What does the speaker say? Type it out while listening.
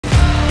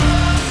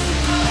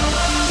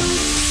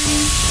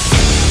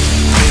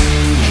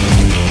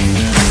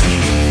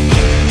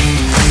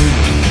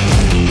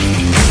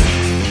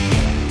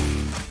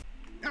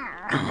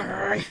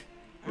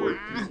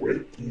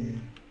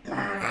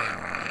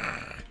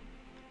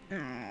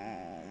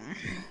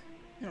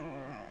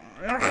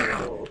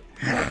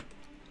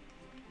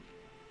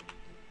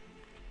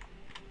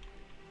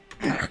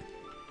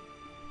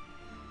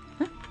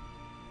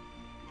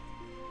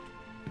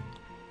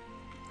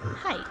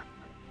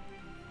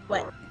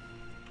What?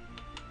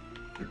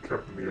 You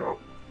kept me up.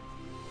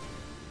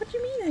 What do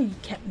you mean you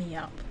kept me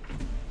up?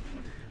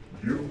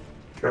 You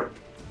kept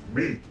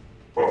me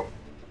up.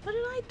 What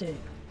did I do?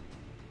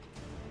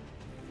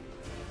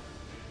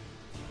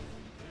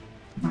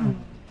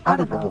 I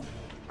don't know.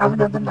 Have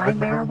another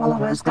nightmare while I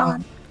was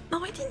gone.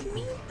 No, I didn't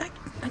mean that.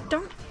 I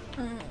don't.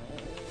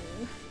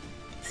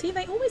 See,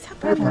 they always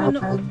happen It when you're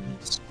not.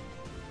 happens.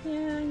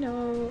 Yeah, I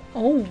know.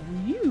 Oh,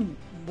 you.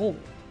 Whoa.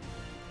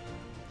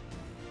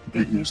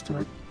 Get used to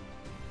it.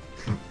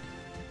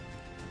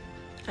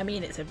 I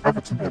mean, it's a. Have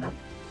a tomato.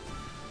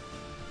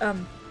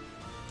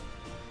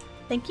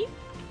 Thank you.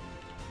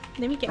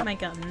 Let me get my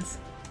guns.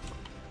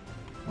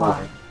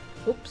 Why?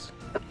 Oops.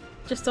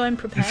 Just so I'm You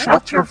prepared.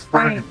 shot your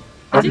friend.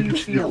 How do you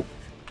feel?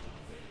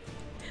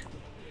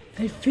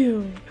 I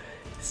feel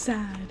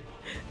sad.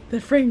 The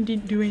frame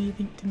didn't do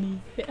anything to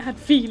me. It had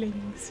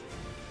feelings.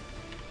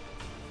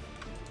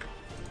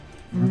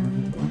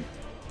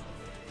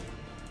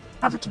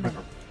 Have a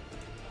tomato.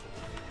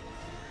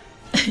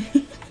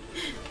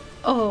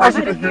 Oh, Nice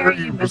hi, to hear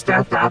you,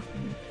 Mr. Dad.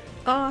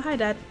 oh, hi,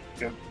 Dad.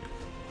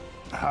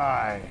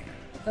 Hi.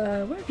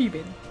 Where have you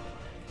been?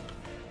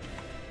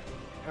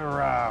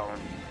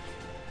 Around.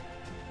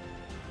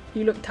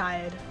 You look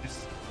tired.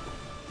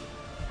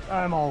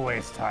 I'm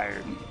always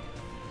tired.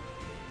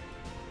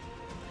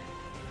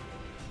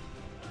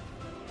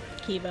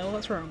 Kiva,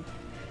 what's wrong?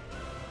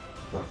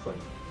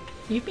 Nothing.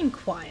 You've been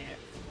quiet.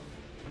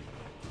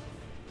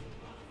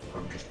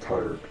 I'm just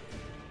tired.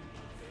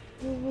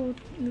 Oh,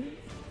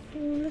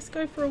 let's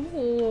go for a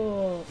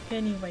walk.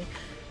 Anyway,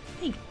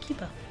 hey,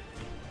 Kiva.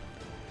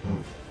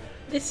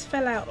 This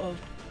fell out of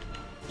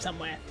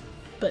somewhere,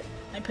 but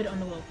I put it on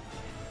the wall.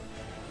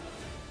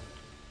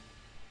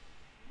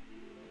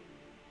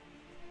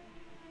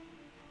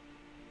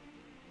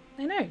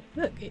 I know,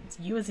 look, it's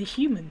you as a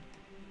human.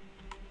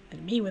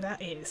 And me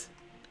without ears.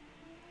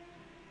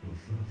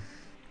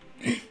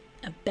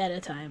 A better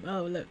time.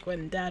 Oh look,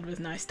 when Dad was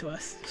nice to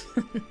us.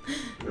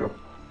 Yep.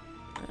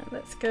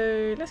 Let's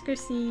go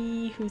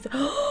see who's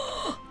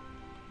oh,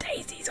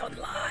 Daisy's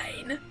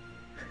online.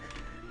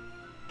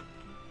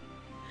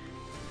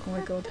 Oh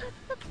my god.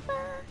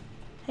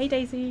 Hey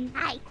Daisy.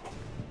 Hi.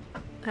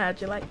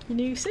 How'd you like your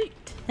new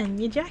suit and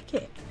your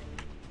jacket?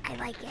 I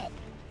like it.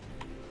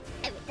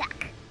 I'm a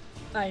duck.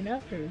 I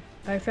know.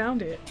 I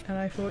found it and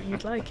I thought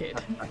you'd like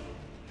it.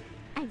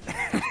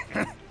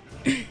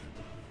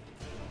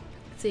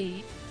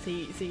 See,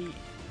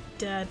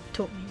 Dad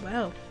taught me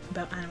well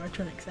about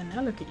animatronics and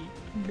now look at you.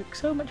 You look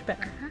so much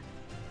better.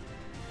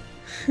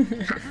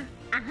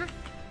 Uh-huh.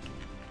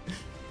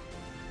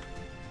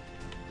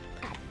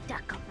 Got a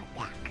duck on my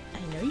back.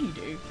 I know you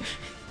do.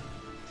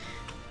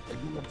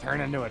 You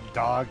turn into a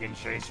dog and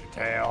chase your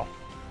tail.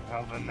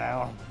 Something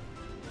now.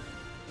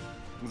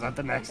 Is that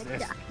the next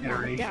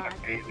iteration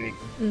of bathing?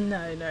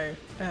 No.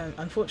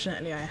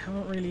 Unfortunately, I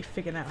haven't really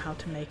figured out how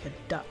to make a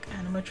duck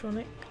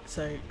animatronic.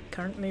 So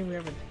currently we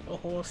have a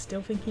horse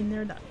still thinking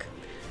they're a duck.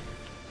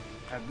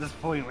 At this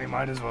point, we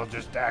might as well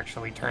just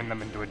actually turn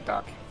them into a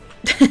duck.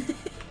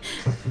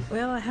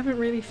 Well, I haven't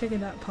really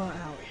figured that part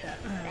out yet.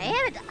 I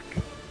am a duck.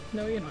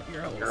 No, you're not.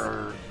 You're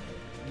old.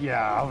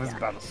 Yeah, I was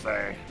about to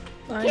say.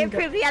 Can't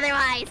prove me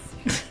otherwise.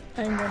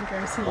 I'm gonna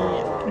go see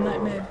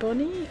Nightmare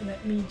Bonnie.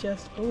 Let me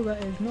just. Oh,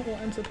 that is not what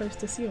I'm supposed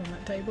to see on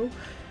that table.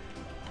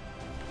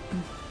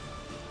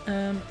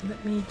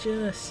 Let me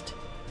just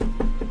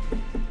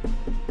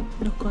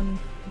knock on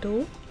the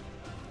door.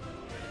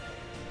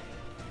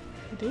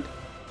 I did.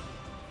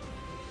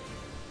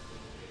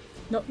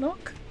 Knock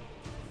knock.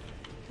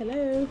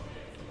 Hello.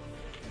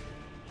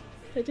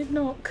 I did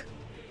knock.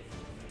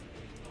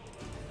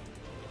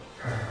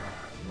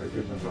 Maybe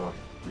enough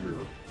beer.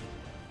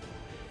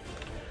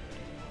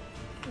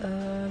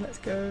 Let's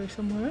go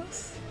somewhere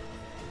else.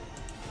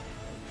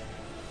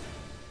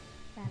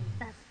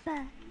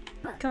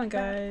 Come on,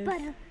 guys.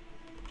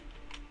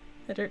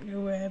 I don't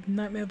know where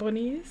Nightmare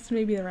Bonnie is.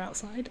 Maybe they're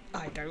outside.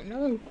 I don't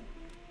know.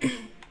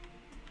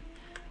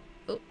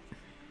 Oh.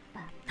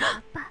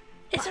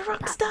 It's a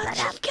rockstar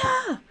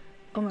chica!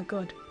 Oh my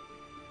god.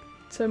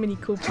 So many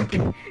cool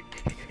people.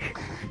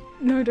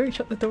 No, don't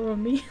shut the door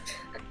on me.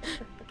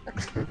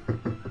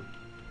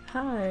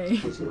 Hi.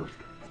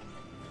 Deserved.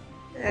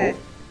 Hey,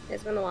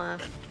 it's been a while.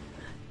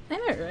 I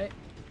know, right?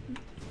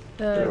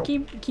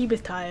 Keeb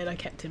is tired. I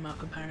kept him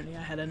up, apparently.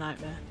 I had a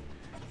nightmare.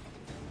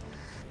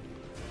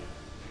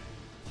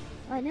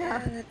 I know.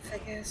 That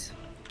figures.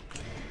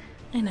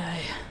 I know.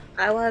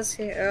 I was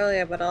here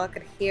earlier, but all I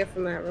could hear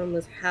from that room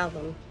was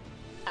howling.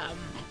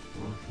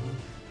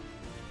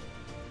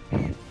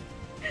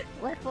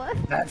 What?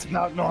 That's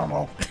not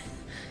normal.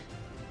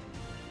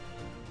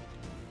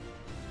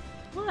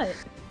 What?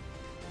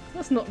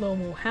 That's not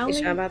normal. You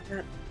Howling? sure about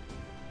that?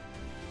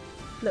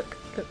 Look.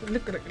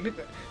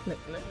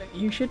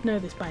 You should know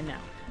this by now.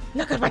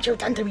 Look at what you've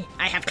done to me.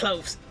 I have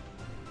clothes.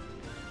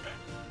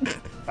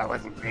 That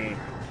wasn't me.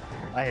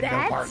 I had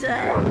That's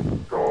no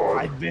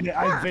part in it.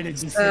 I've been in the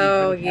city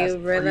So for the past you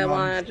really 3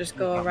 want to months. just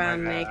go Something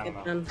around like that, I naked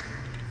don't know. then?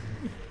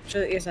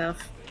 Shoot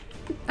yourself.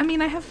 I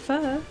mean, I have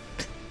fur.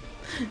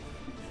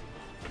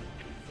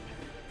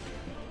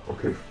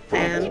 Okay,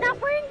 And- You're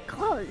not wearing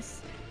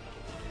clothes.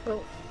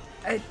 Well,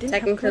 I didn't have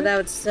Technically, clothes. that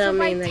would still So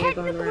by mean that you're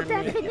going technical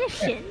around naked.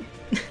 definition,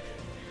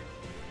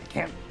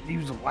 Can't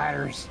use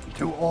ladders. I'm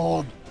too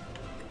old.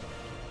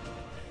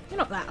 You're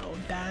not that old,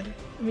 Dad.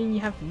 I mean, you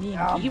have me and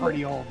Yeah, I'm Kima.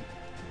 pretty old.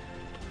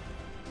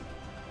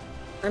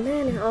 I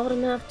mean, you're old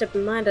enough to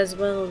might as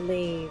well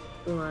be,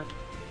 what,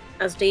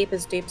 as deep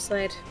as deep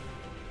slate?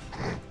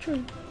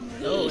 True.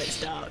 Oh,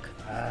 it's dark.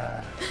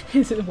 Uh,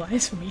 Is it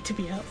wise for me to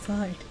be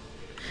outside?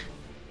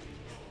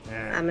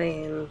 yeah. I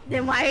mean,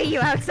 then why are you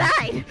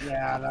outside?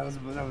 Yeah, that was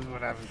what I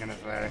was gonna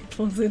say.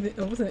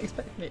 I wasn't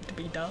expecting it to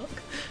be dark.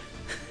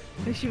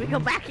 Should we go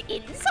back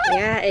inside?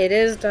 yeah, it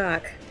is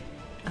dark.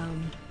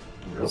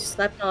 You yep.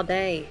 slept all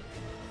day.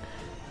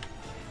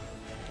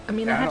 I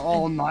mean, Yeah,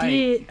 all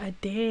night. I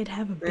did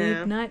have a big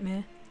Yeah.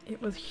 nightmare.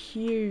 It was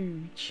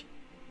huge.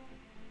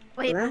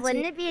 Wait, Well, that's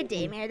wouldn't it. it be a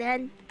daymare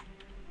then?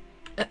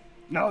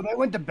 No, they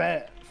went to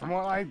bed. From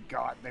what I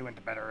got, they went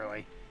to bed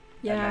early.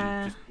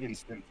 Yeah. And then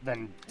just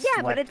then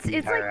Yeah, but slept the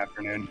it's entire like-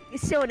 afternoon.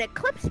 So an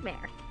eclipse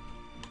mare.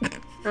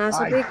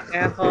 So be I-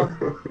 careful.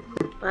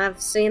 I've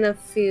seen a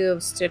few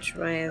of Stitch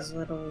Ray's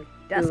little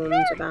That's goons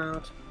fair.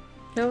 about.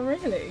 Oh,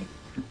 really?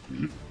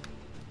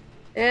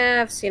 Yeah,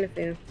 I've seen a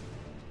few.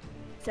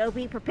 So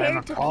be prepared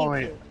a to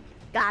colleague. pew.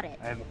 Got it.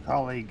 I have a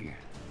colleague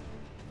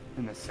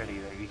in the city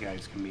that you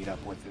guys can meet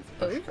up with if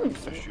push Ooh.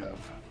 comes to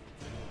shove.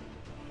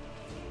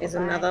 Is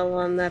Bye. another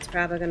one that's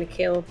probably gonna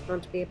kill a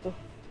bunch of people.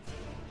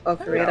 Or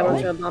create a yeah.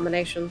 bunch of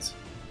abominations.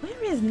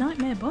 Where is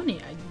Nightmare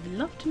Bonnie? I'd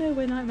love to know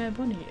where Nightmare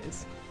Bonnie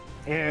is.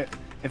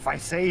 If I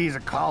say he's a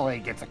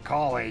colleague, it's a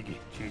colleague,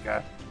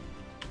 Chica.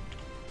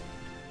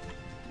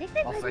 I think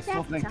they Also, might I be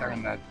still back think they're in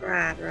inside.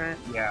 that. Right.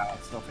 Yeah, I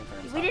still think they're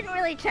inside. We didn't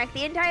really check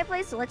the entire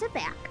place, so let's head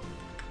back.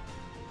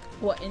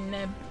 What, in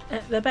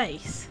at the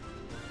base?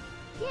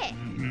 Yeah.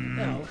 Mhm.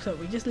 Oh, so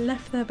we just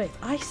left their base.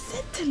 I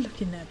said to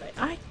look in their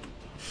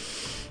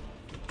base.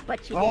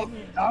 But you Well,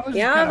 didn't. I was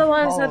You're kinda the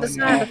ones that following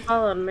decided you. to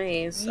follow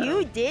me, so.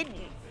 You didn't.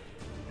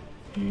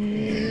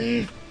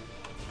 You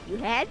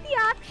had the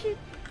option.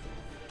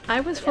 I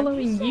was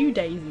following you,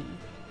 Daisy.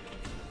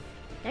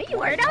 No, you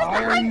weren't. I was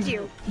behind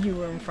you. You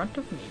were in front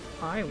of me.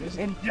 I was.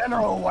 In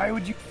general, why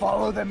would you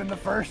follow them in the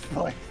first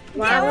place?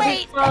 Why Yeah, would you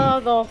wait. follow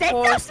the That's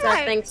horse not that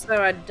right. thinks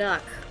they're a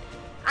duck?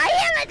 I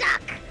am a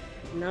duck.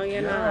 No,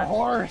 you're You're a not.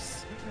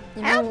 horse.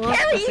 You I know don't what?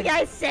 care what That's you a-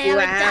 guys say. You I'm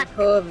a have duck.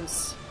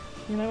 hooves.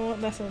 You know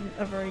what? That's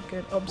a very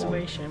good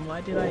observation.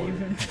 Why did I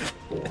even?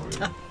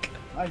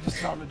 I just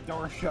saw the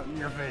door shut in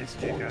your face,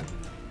 Chica.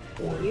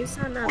 You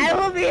sound not. I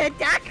will be a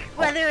duck,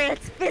 whether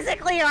it's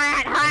physically or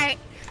at heart.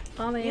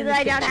 Are they in Because the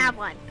I don't kitchen? have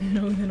one.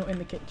 No, they're not in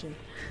the kitchen.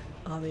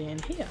 Are they in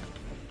here?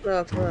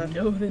 Look.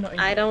 No, they're not in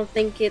I here. don't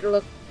think it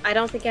look. I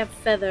don't think you have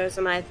feathers,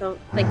 and I don't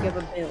think you have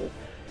a bill.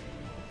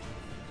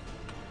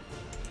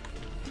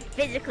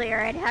 Physically or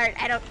at heart,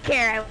 I don't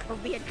care. I will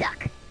be a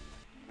duck.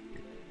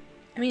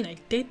 I mean, I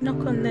did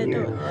knock on their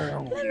door.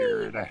 You're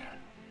weird.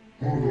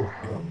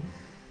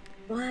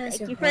 Why is Thank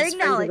your you for horse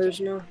friend acknowledging.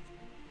 delusional?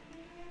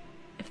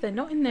 If they're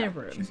not in their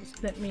room, Jesus.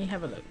 let me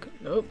have a look.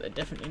 Nope, they're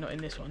definitely not in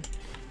this one.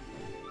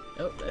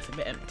 Oh, that's a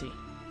bit empty.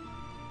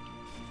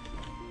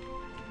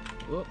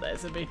 Oh,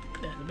 there's a big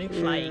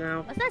fly.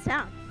 No. What's that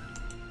sound?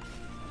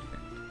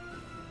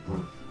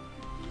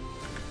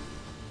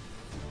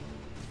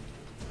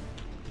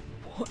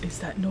 What is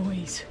that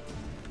noise?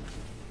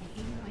 I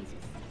hear noises.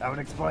 That would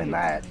explain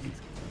that.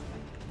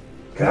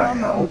 Can I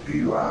help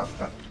you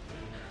after?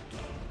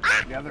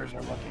 The others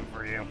are looking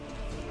for you.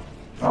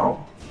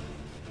 No.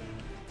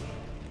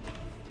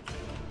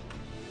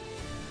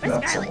 Where's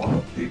That's a Scarlet? lot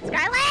of people.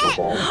 Scarlet!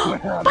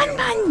 Football. Bun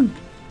Bun!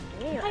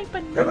 Ew. Hi,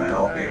 Bun Can I Bun.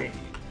 help Hey, you?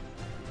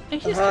 I The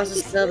just horse had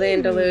is to still see being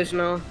you.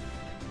 delusional.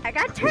 I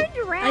got turned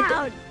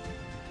around.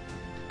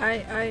 I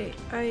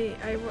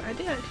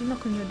did actually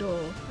knock on your door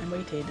and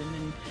waited, and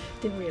then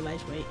didn't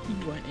realise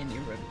you weren't in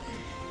your room.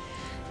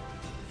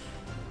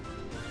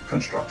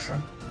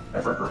 Construction.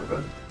 Never heard of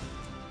it.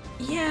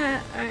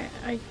 Yeah,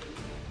 I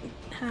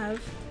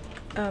have.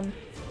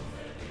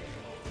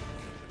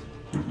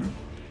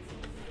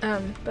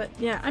 But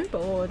yeah, I'm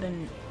bored,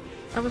 and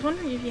I was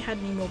wondering if you had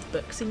any more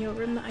books in your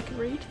room that I could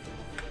read.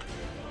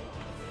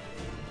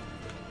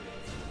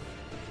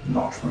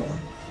 Not really.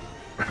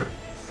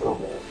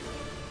 Verbal.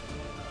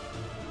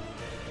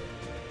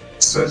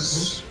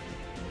 Says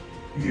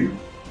you.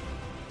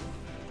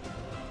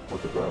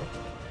 Look at that.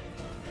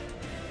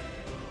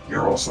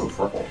 You're also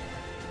verbal.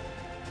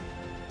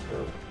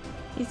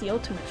 He's the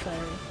ultimate fairy.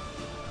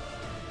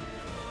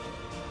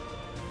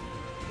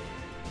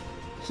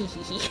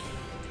 Hehehe.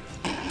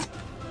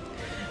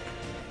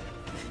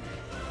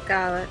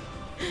 Scarlet,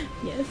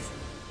 Yes.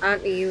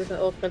 aren't you the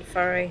ultimate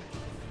furry?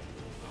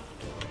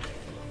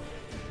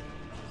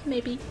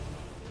 Maybe.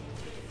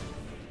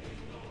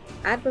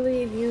 I'd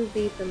believe you'd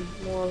be the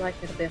more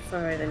likely to be a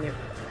furry than you.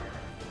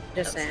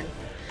 Just saying.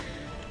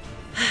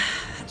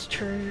 That's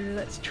true,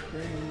 that's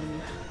true.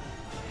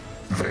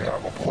 They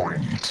have a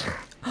point.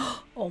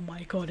 Oh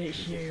my god,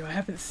 it's you. I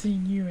haven't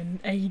seen you in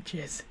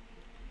ages.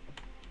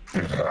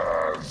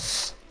 Yeah,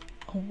 because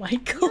Oh my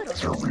god.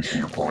 there's a reason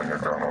you're pulling a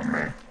gun on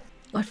me.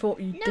 I thought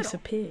you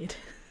disappeared.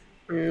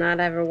 Not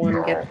everyone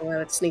No. gets away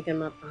with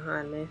sneaking up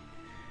behind me.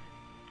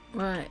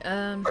 Right,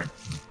 I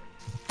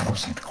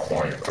wasn't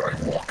quiet. I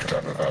walked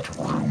out of that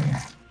room.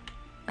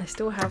 I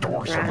still The haven't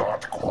doors are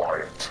not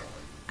quiet.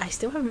 I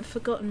still haven't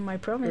forgotten my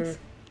promise.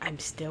 I'm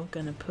still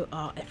gonna put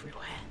art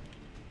everywhere.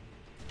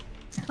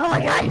 Oh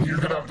my god! You're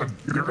gonna have to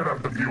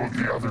deal with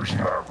the others in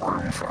that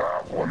room for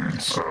that one,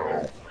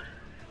 so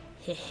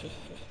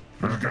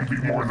there's gonna be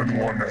more than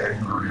one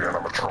angry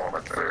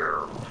animatronic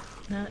there.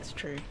 No, that's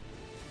true.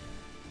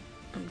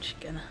 I'm just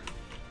gonna...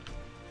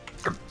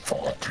 Good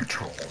thought, too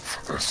tall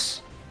for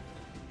this.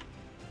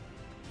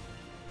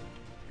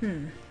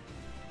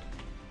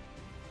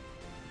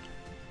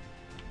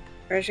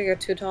 First you get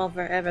too tall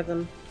for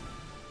everything.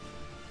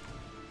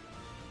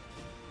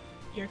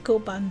 You're cool,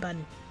 Bun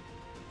Bun.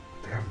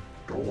 Damn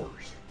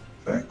doors.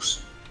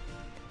 Thanks.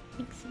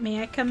 Thanks.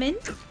 May I come in?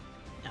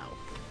 No.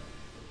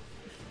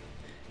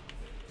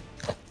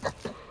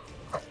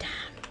 Damn.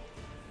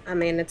 I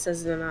mean, it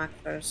says to knock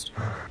first.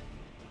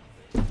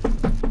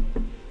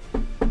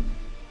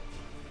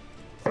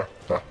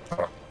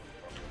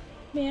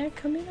 May I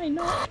come in? I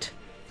knocked.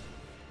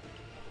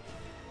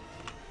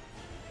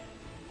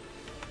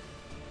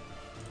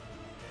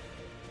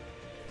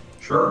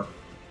 Sure.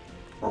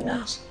 For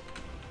once.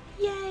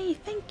 Yay,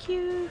 thank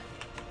you.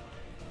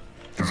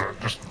 Is that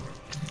just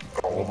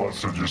all of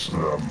us are just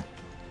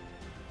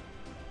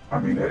I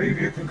mean, any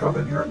of you can come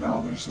in here now.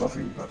 There's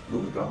nothing that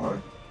really to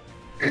hide.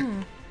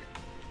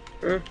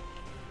 Let's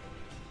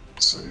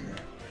see.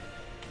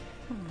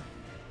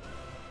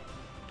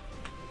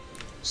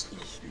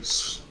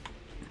 Excuse.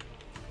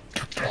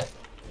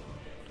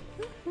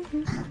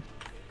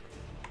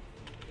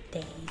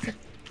 Daisy,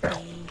 Daisy,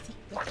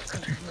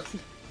 Daisy.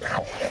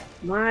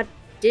 Why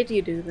did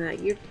you do that?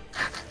 You're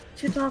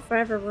too tall for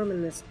every room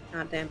in this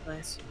goddamn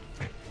place.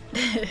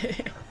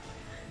 I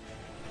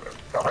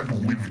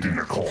lived in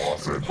a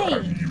closet. I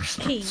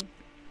used to.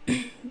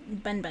 Hey,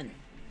 Bun Bun.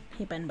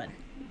 Hey, Bun Bun.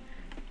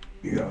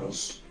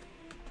 Yes.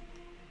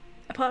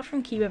 Apart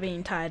from Kima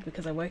being tired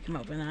because I woke him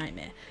up with a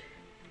nightmare,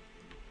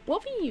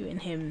 what were you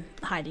and him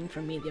hiding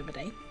from me the other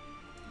day?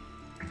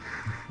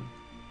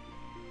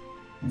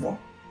 What?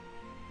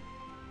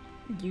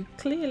 You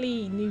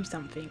clearly knew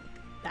something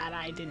that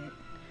I didn't.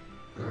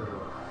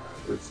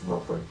 It's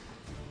nothing.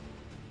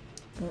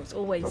 Well, it's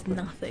always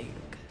nothing.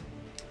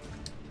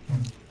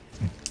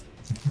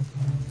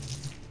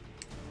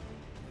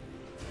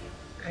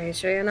 Are you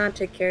sure you're not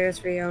too curious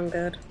for your own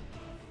good?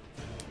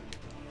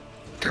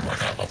 They might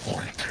have a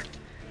point.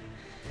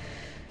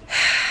 I'm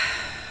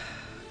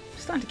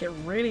starting to get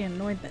really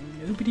annoyed that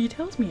nobody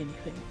tells me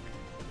anything.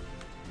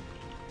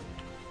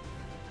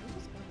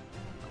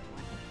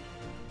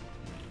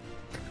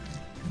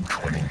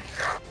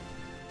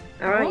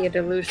 Alright, you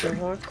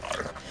delusional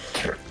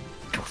whore.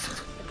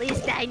 At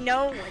least I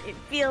know when it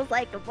feels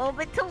like a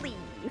moment to leave.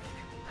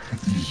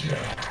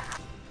 Yeah.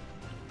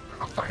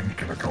 I'm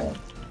gonna go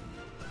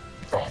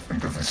off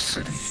into the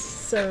city.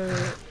 So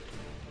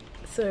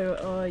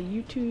are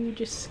you two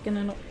just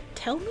gonna not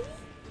tell me?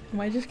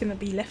 Am I just gonna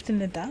be left in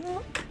the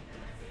dark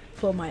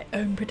for my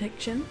own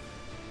protection?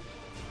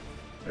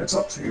 It's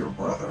up to your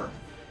brother,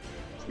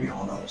 to be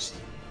honest.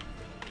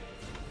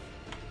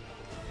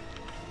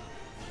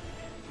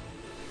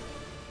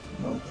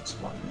 No, that's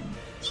my name.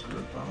 Screw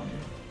it down.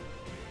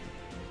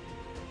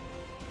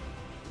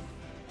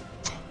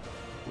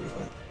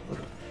 Really?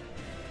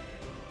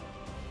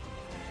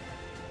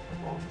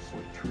 I'm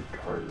honestly too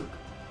tired.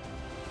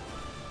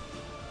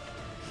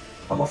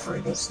 I'm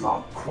afraid that's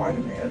not quite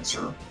an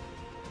answer.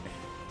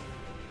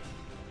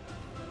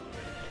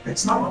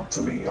 It's not up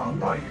to me. I'm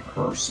not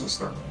her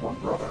sister or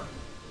brother.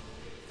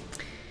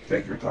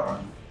 Take your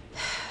time.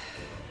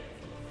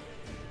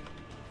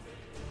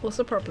 What's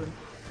the problem?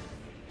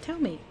 Tell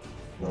me.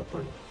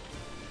 Nothing.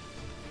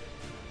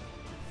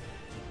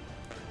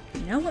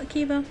 You know what,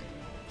 Kiva?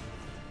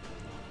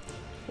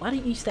 Why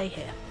don't you stay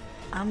here?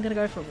 I'm gonna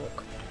go for a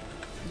walk.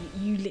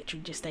 You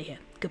literally just stay here.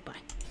 Goodbye.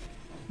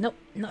 Nope,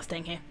 not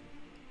staying here.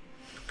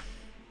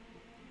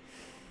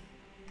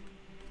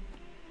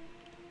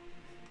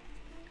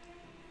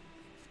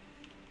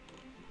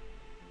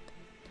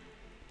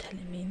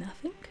 Telling me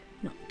nothing,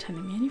 not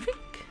telling me anything,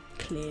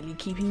 clearly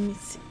keeping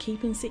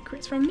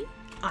secrets from me.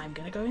 I'm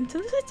gonna go into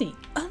the city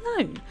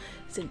alone,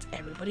 since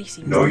everybody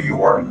seems No,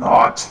 you are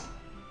not.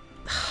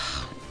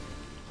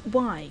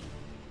 Why?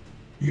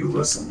 You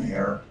listen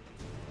here.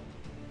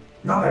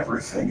 Not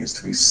everything is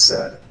to be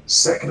said.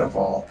 Second of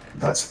all,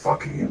 that's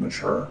fucking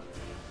immature.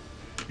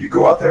 You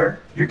go out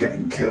there, you're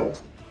getting killed.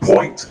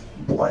 Point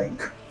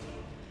blank.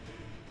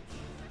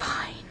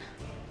 Fine.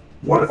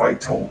 What if I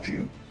told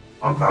you?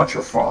 I'm not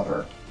your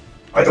father.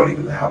 I don't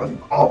even have an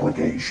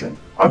obligation.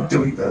 I'm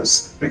doing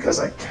this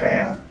because I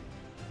can.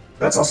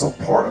 That's also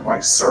part of my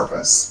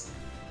service.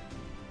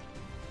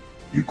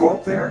 You go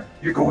up there,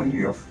 you're going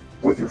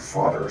with your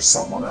father or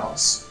someone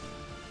else.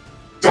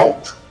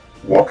 Don't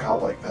walk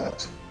out like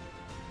that.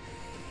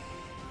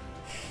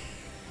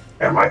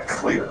 Am I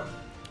clear?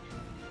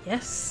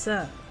 Yes,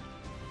 sir.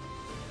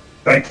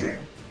 Thank you.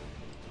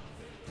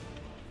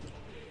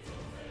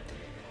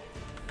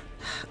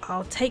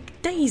 I'll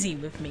take Daisy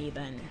with me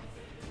then.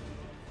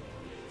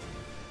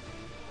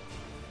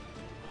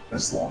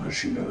 As long as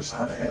she knows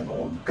how to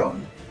handle a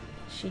gun.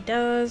 She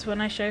does.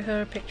 When I show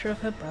her a picture of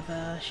her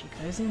brother, she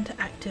goes into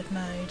active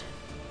mode.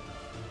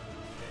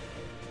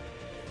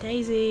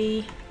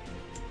 Daisy!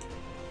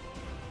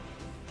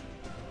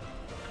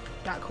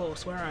 Dark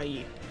Horse, where are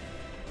you?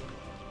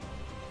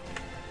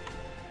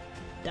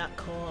 Dark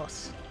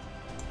Horse.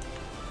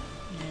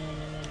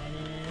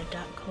 No,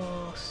 Dark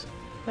Horse.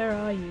 Where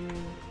are you?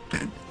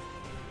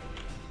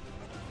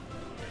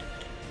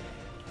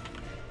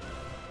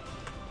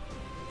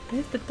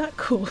 Where's the Dark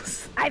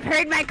Horse? I've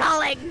heard my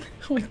calling!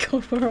 Oh my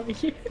god, where are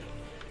you?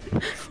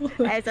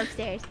 I was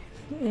upstairs.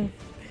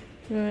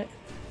 Right.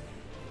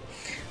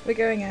 We're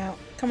going out.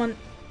 Come on.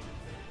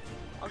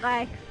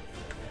 Okay.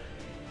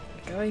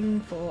 Going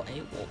for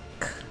a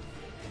walk.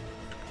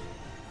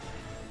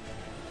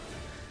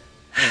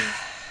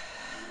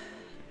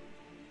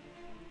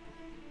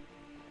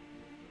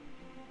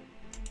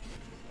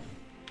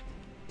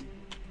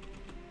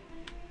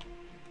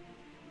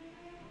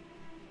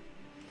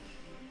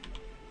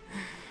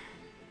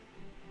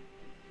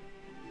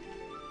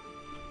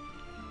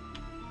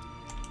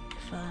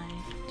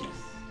 Fine.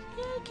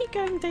 Keep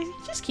going, Daisy.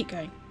 Just keep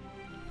going.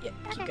 Yeah,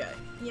 keep going.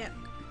 Yeah.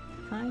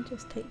 Fine,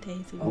 just take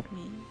Daisy with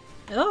me.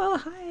 Oh,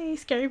 hi,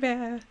 Scary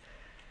Bear.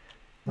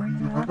 Where are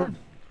you headed?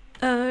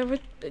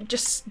 We're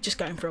just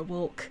going for a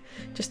walk,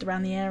 just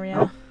around the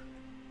area.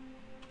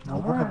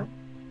 Alright.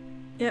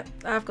 Yep,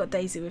 I've got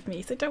Daisy with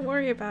me, so don't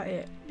worry about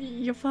it.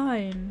 You're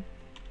fine.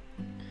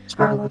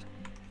 Scarlet,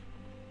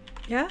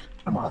 Yeah?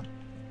 come on.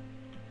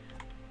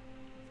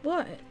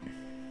 What?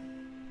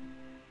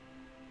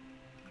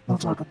 We'll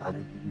talk about it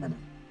in a minute.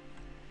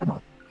 Come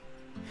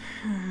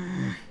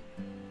on.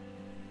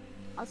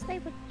 I'll stay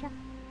with you.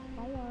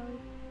 Don't worry.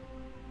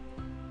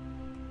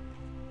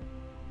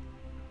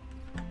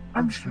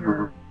 I'm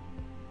sure.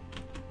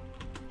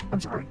 I'm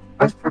sorry.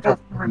 I forgot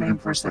her name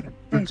for a second.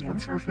 Daisy, I'm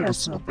sure she has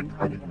something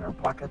hiding in her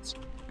pockets.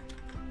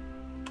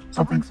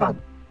 Something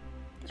fun.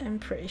 I'm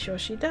pretty sure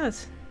she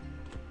does.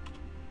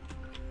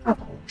 Of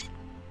course.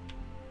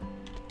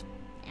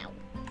 Ow.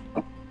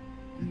 Oh,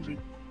 easy.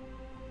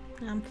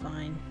 I'm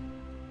fine.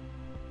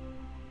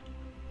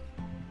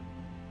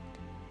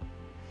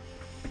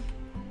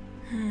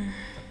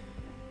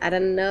 I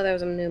didn't know there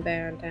was a new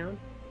bear in town.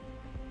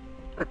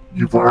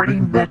 You've already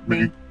met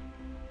me.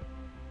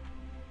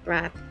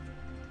 Right.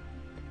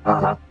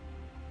 Uh-huh.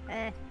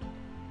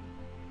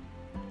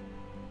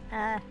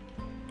 Oh,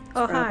 For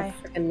all the hi.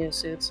 Freaking new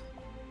suits.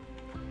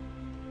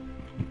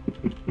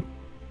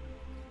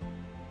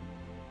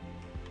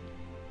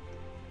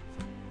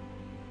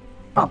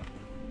 Oh,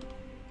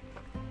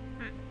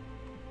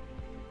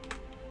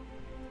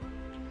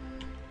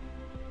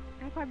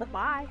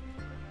 Bye.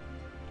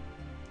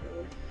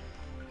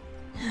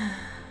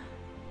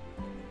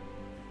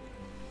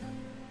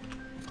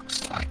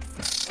 Looks like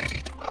the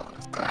city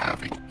dwellers are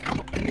having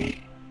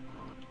company.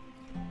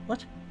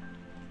 What?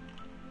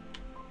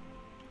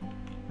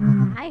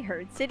 I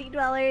heard city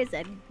dwellers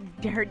and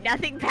heard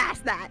nothing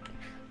past that.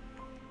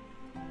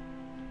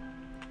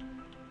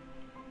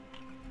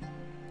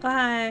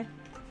 Bye.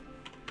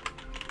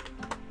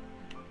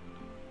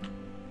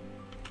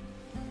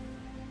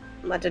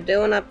 What you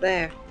doing up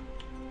there?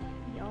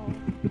 Yo.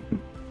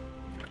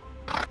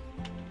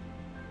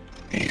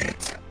 Need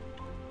it.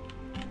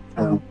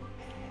 oh.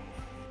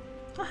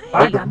 Oh, hey.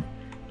 Hi again.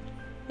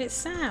 It's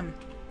Sam.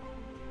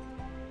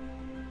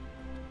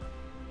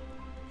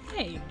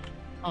 Hey.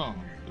 Oh,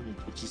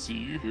 good to see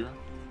you here.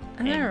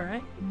 I know,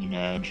 right?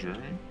 Menagerie.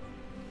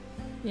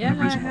 Yeah, The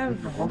I reason why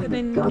have you're holding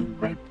an, a gun,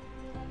 right?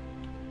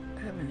 I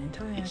have an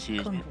entire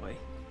Excuse me? convoy.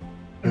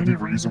 Any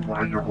reason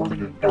why you're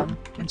holding a gun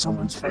in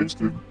someone's face,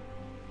 dude?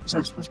 Is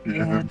that supposed to be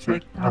a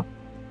handshake? No.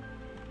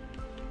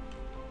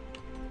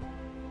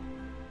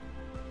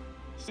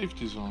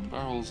 Safety's on,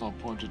 barrels are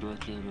pointed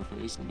directly at your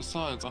face, and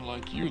besides,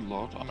 unlike you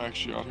lot, I'm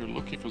actually out here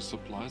looking for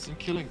supplies and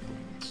killing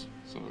things.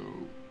 So,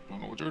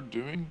 don't know what you're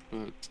doing,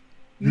 but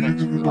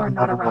You are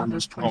not around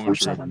this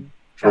 24/7.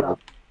 Shut up.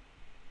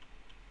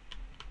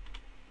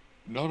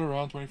 not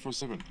around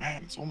 24/7.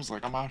 Man, it's almost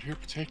like I'm out here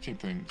protecting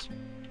things.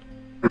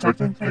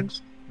 Protecting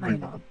things? No, you're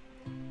not.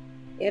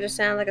 You just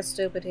sound like a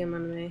stupid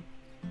human to me.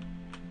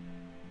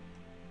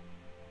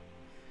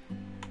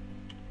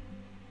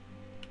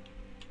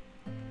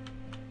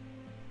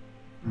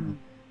 Hmm.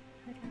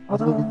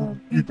 Although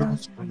he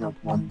does bring up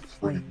one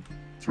thing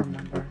to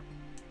remember.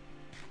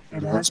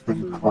 It has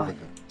been quiet.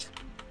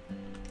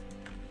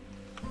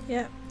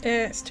 Yeah,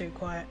 it's too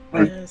quiet.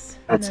 Wait, There's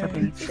That's no... the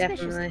beach.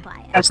 Suspiciously Definitely.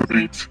 quiet. That's the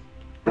beach.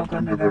 Don't go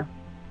near there.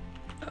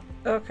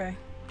 Okay.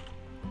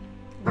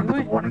 Remember the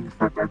Right. warning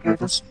BreadBear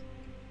gave us?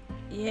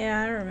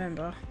 Yeah, I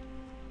remember.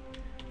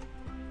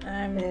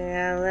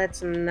 Yeah,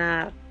 let's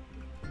not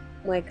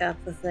wake up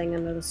the thing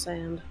under the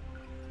sand.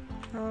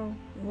 I'll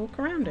walk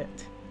around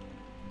it.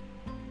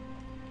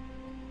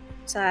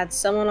 Besides,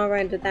 someone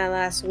already did that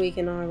last week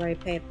and already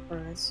paid the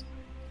price.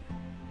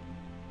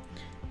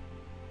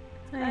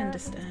 I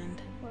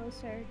understand.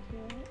 Closer to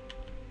it.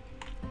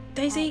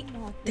 Daisy,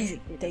 No,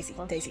 Daisy, it's Daisy,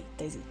 close. Daisy,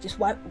 Daisy, just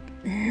wipe.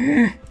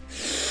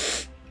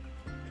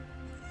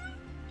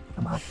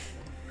 Come on.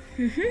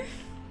 Mhm.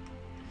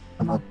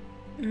 Come on.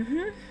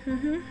 Mhm.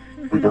 Mhm.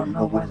 We don't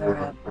know where they're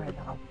at right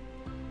now.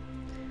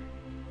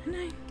 I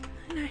know.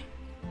 I know.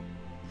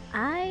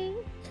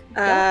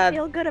 I don't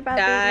feel good about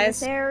being in guys,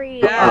 this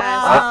area. guys.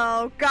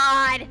 Oh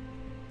God!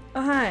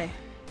 Oh hi.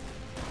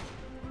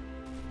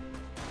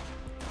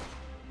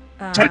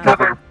 Take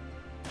cover!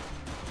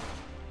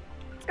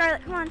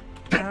 Scarlet, come on.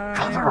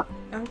 Cover!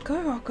 I'll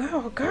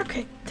go.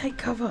 Okay, take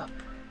cover.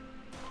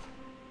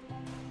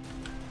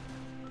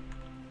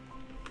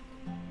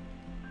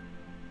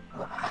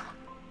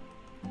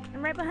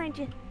 I'm right behind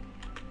you.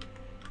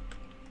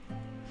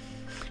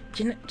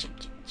 Do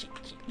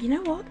you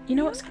know what? You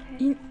know what?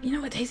 You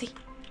know what, Daisy?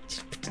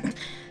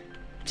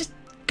 Just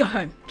go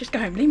home. Just go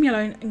home. Leave me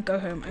alone and go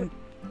home and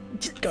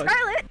just go.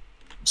 Scarlet!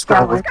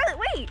 Scarlet! Scarlet,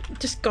 wait!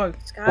 Just go. What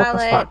the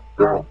Scarlet. fuck,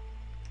 girl?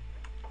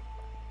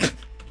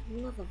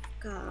 Mother of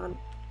God.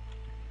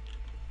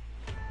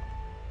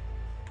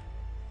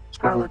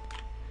 Scarlet,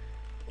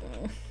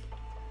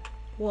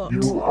 What?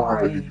 you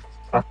are a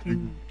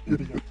fucking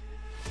idiot.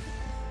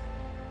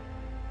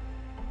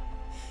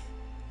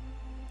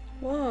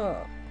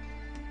 What?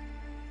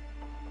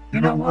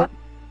 You know what?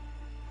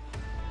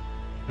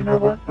 You know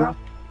what, girl?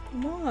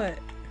 What?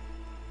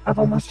 I've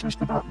almost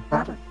just about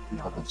had it, to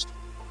be honest.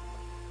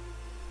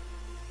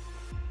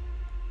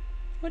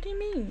 What do you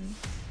mean?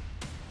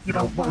 You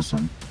don't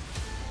listen.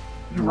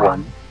 You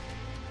run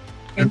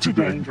into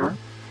danger.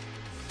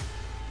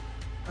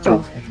 So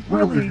if you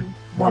really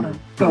want to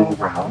go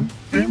around,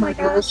 be my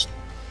guest.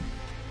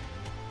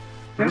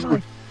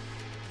 Seriously.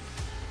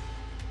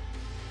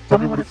 Tell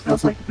me what it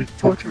feels like to be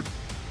tortured.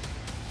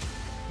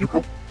 You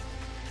cool?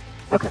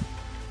 Okay.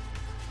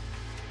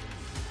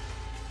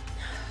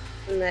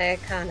 They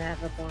kind of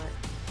have a point.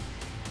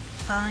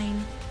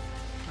 Fine.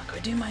 I'll go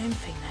do my own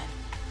thing then.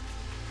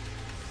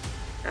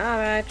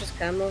 Alright, just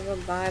come over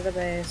by the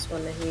base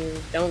when you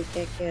don't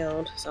get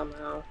killed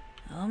somehow.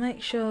 I'll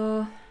make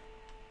sure.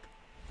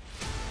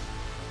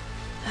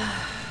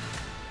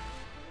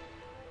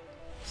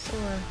 Saw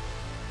a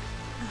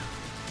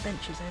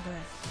benches over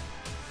there.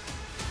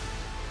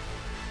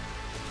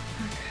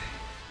 Okay.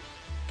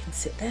 Can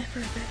sit there for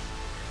a bit.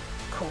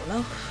 Cool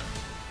off.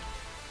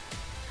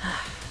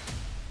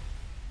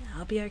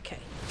 I'll be okay.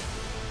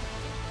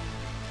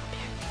 I'll be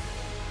okay.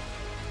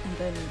 And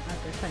then I'll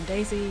go find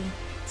Daisy,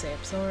 say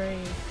I'm sorry,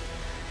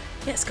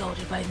 get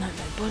scolded by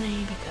Nightmare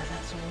Bunny because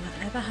that's all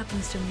that ever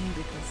happens to me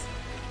because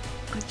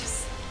I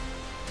just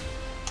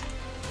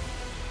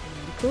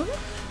really cool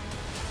off.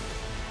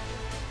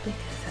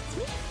 Because that's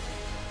me.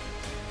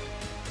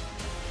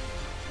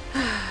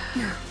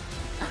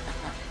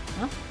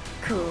 Huh?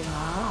 Cool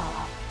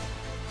off.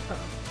 Uh-oh.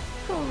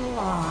 Cool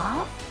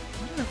off.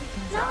 I don't know what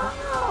things like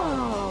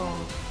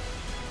No.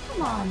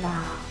 Come on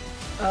now.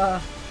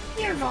 that.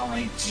 You've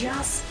only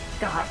just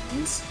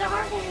gotten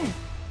started.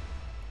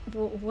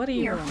 What are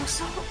you You're doing?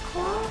 so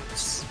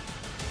close.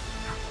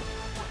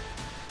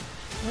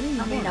 What do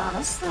you I mean, want?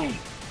 honestly,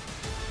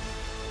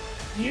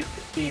 you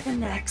could be the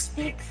next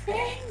big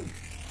thing.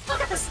 Look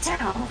at this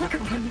town. Look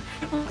at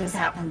what has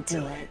happened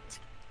to it.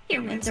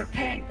 Humans are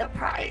paying the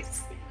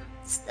price.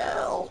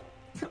 Still.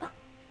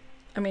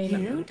 I mean,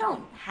 You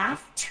don't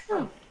have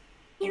to.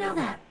 You know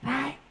that,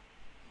 right?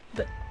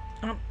 but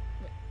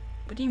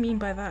what do you mean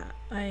by that?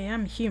 I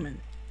am human.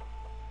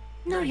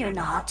 No, you're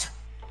not.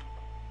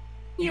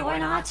 You are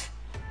not.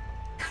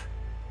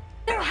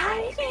 They're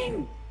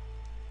hiding.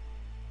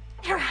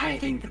 They're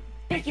hiding the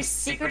biggest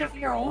secret of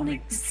your own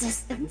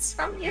existence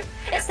from you.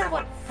 Is that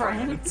what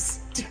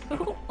friends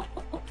do?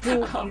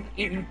 I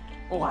mean,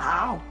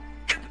 wow.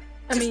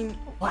 I mean,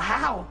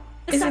 Wow.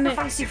 The Isn't it-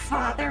 sacrifice your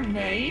father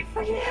made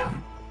for you?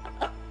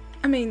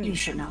 I mean, You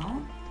should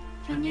know,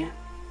 shouldn't you?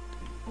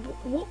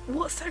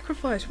 what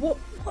sacrifice?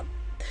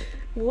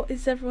 What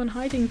is everyone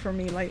hiding from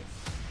me? Like,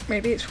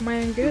 maybe it's for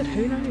my own good.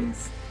 Who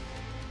knows?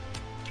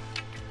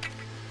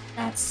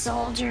 That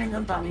soldier in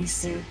the bunny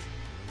suit.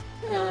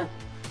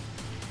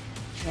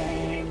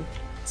 Shame.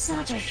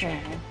 Such a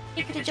shame.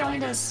 You could have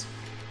joined us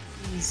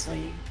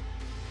easily.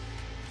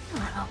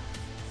 Well,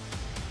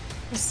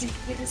 the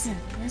secret is in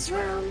this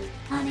room,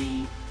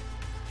 honey.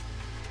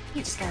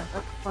 You just gotta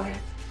look for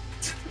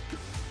it.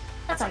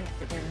 That's all you have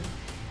to do.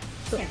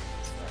 But- Here.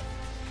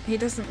 He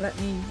doesn't let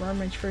me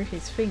rummage through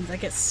his things. I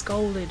get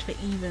scolded for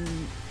even,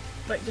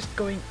 like, just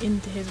going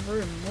into his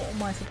room. What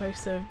am I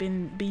supposed to have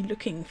be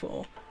looking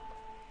for?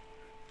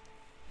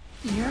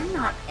 You're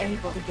not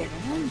able to get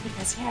in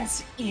because he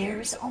has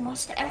ears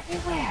almost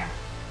everywhere.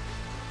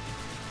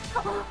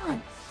 Come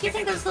on. You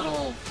think those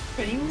little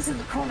things in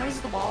the corners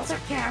of the walls are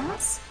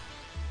cameras?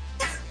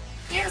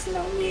 He has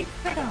no need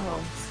for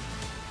those.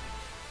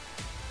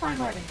 Why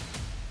would he?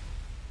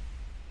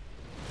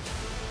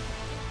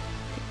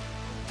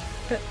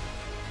 But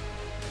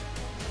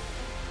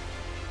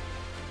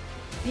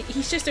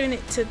He's just doing it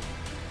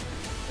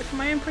for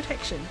my own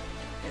protection.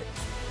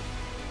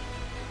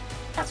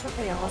 That's what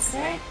they all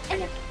say.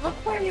 And look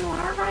where you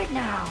are right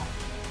now.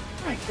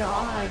 My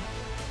God.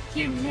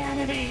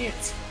 Humanity at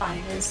its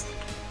finest.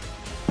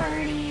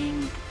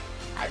 Burning,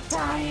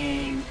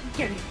 dying,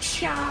 getting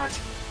shot,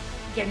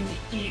 getting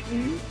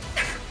eaten.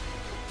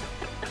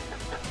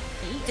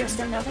 Just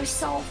another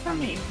soul for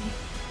me.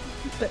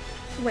 But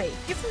wait,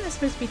 isn't there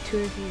supposed to be two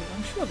of you?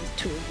 I'm sure there's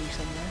two of you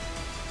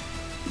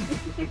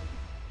somewhere.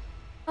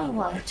 Oh,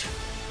 what?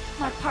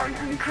 My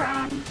partner in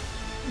crime?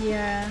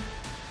 Yeah.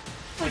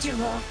 Would you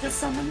love to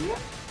summon him?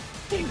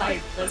 He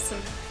might listen.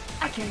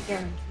 I can't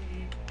guarantee.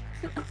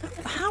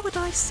 How would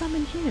I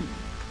summon him?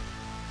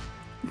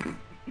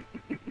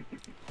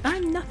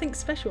 I'm nothing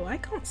special. I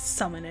can't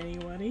summon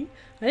anybody.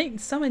 I didn't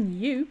summon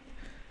you.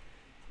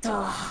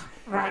 Duh.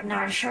 Right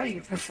now, show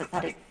your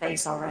pathetic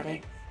face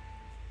already.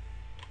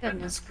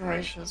 Goodness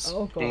gracious.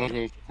 Oh god. But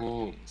of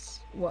course.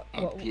 What?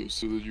 I'm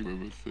closer than you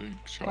ever think,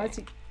 Why child. has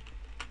he?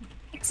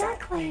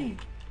 Exactly.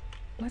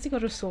 Why's he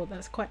got a sword?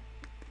 That's kind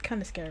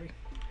of scary.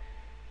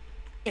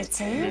 It's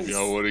Maybe his.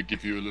 I want to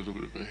give you a little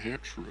bit of a hair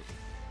trim.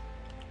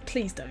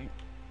 Please don't.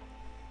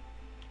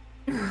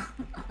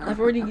 I've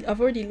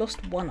already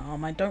lost one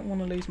arm. I don't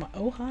want to lose my.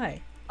 Oh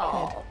hi.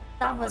 Oh,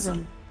 that was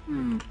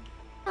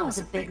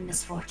a big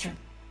misfortune.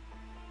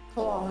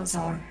 Claws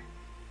are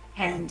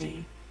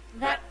handy.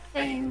 That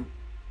thing.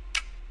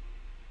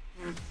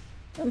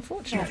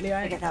 Unfortunately,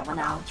 I figure that one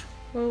out.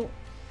 Well,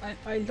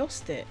 I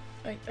lost it.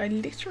 I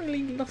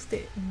literally lost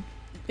it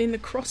in the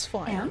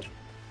crossfire.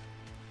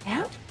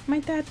 And? My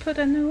dad put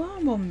a new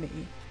arm on me.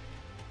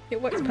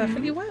 It works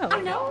perfectly well.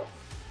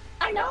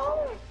 I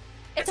know.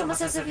 It's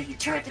almost as if he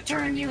tried to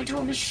turn you into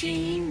a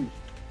machine.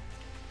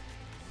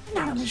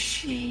 Not a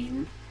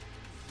machine.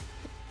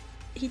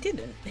 He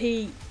didn't.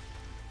 He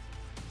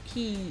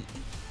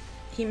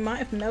might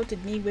have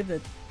melted me with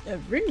a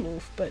ring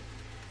wolf, but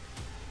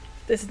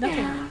there's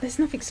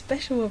nothing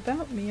special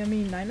about me. I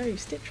mean, I know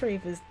Stitch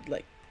Raver's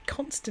like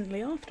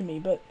constantly after me,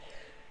 but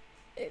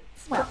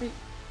it's probably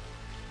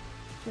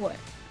what?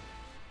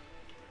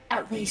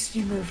 At least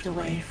you moved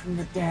away from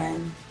the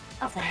den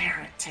of the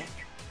heretic.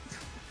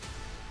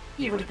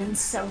 You would have been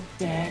so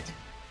dead.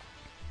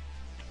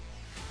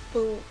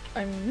 Well,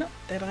 I'm not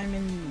dead. I'm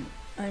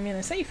in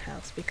a safe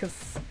house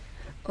because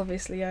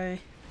obviously I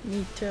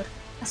need to.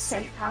 A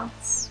safe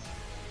house?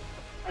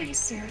 Are you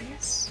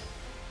serious?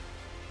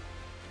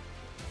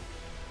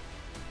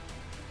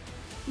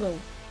 Well,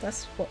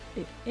 that's what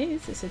it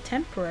is. It's a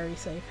temporary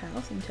safe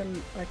house until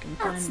I can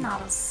find. That's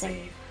not a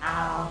safe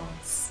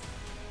house.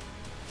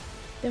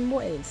 Then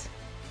what is?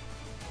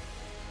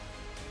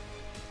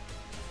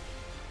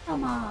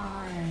 Come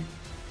on.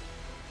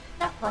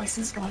 That place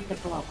is going to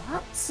blow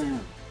up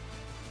soon.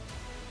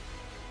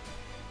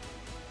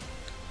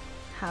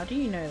 How do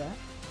you know that?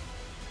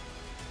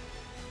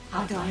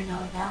 How do I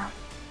know that?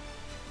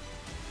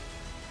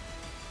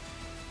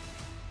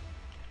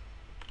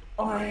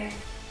 Or,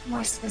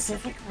 more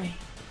specifically,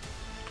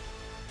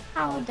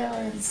 how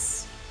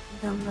does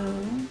the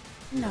moon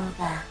know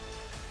that?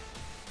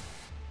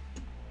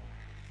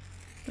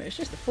 Well, it's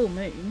just a full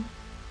moon.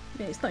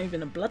 Yeah, it's not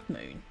even a blood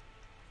moon.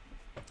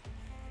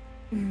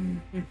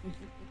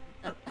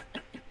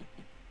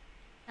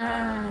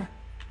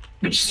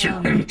 Mr.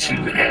 NT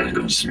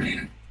angers me.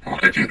 When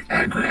I get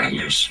angry, I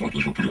lose what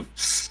little bit of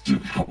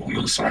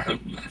stiffness I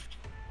have left.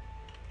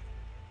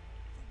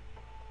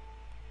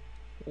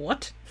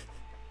 What?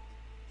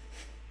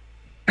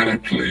 And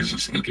it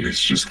pleases at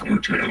least just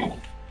curtail.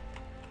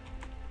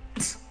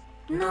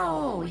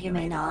 No, you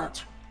may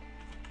not.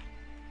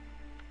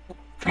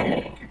 Come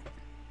on.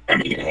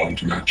 I'm an arm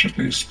to match at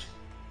least.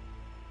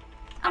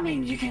 I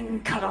mean, you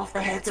can cut off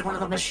the heads of one of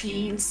the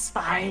machines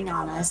spying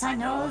on us. I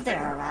know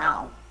they're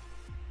around.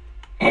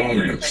 Oh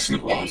yes, the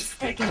wife.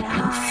 They I can can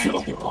hide.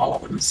 feel it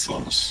all in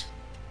sauce.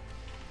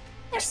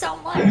 They're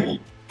somewhere.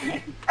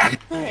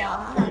 They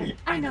are.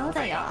 I know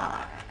they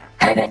are.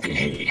 How about the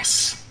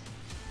haze?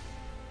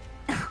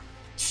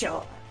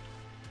 Sure.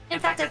 In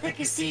fact, I think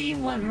you see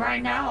one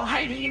right now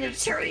hiding in a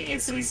tree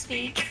as we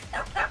speak.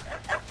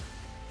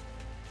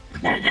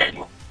 Well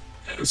then,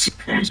 I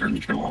suppose I can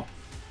kill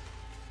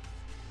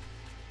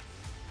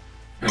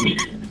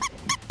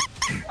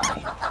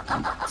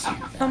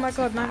Oh my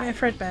god, Nightmare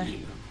Fredbear.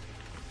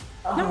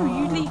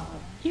 No,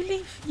 you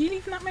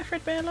leave Nightmare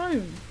Fredbear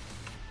alone.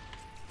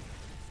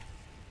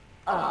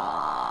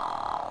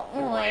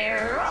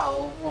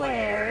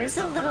 Where is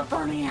the little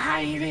bunny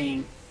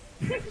hiding?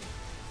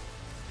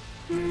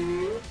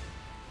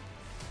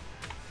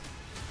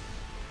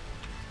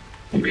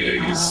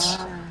 Please.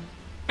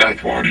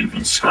 That won't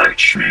even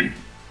scratch me.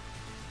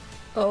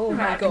 Oh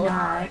my god.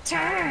 Ragnar,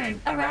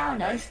 turn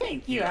around. I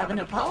think you have an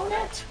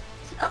opponent.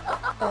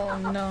 Oh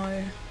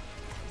no.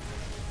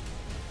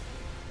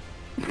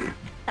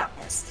 That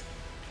missed.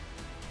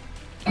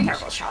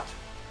 Terrible shot.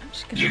 I'm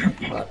just You're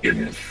gonna. not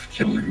enough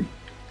killing.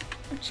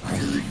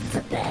 Leave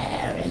the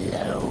bear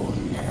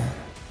alone.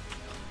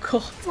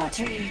 God. What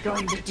are you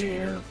going to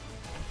do?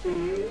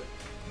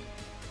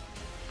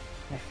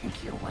 I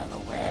think you're well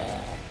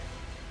aware.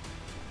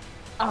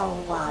 Oh,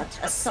 what?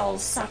 A soul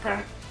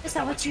sucker? Is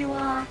that what you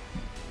are?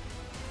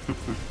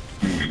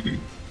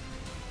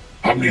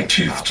 How many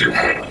teeth do you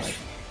have?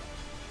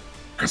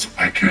 Because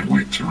I can't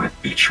wait to rip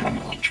each one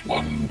out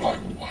one by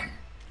one.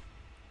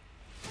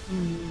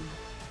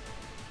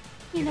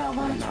 You know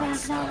what,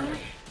 Ragnar?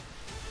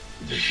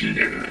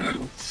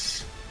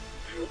 Yes.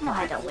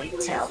 Why don't we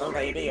tell the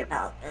lady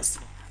about this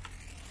one?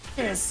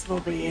 This will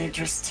be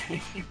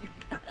interesting.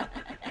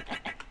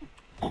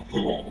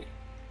 Oh,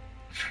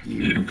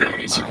 you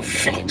guys are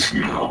fucked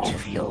now. Out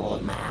of your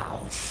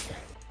mouth.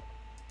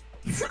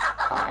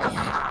 I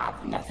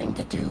have nothing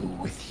to do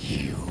with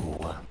you.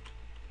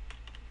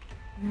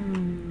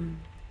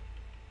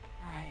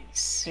 I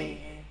see.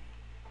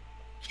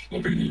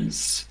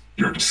 Please,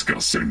 your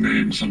disgusting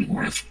names and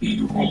worth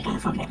being rolled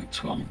over my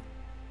tongue.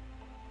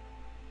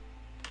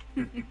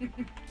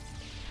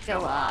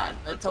 Go on,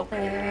 little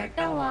bear,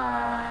 go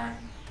on.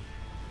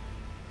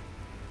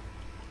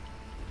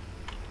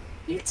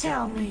 You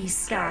tell me,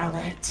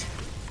 Scarlet.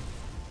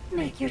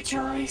 Make your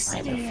choice,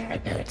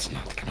 dear. It's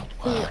not gonna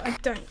Oh, I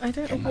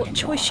don't know what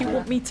choice you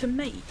want me to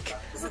make.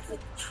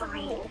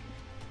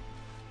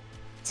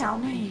 Tell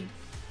me.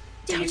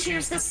 Do you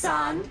choose the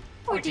sun,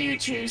 or do you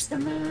choose the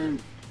moon?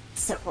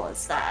 Simple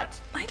as that.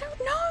 I don't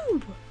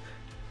know.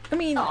 I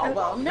mean, Oh,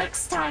 well,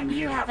 next time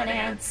you have an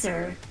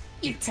answer,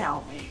 you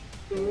tell me.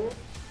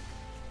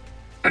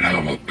 And how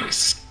about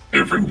this?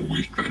 Every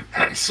week that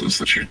passes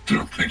that you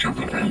don't think of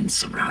an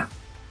answer.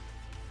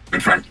 In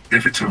fact,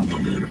 every time the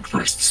moon and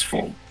crests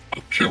full,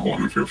 I'll kill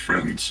one of your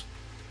friends.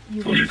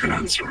 So you can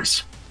answer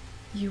us.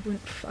 You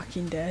wouldn't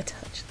fucking dare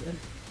touch them.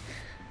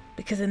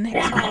 Because the Why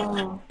next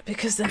not?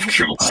 because the I've next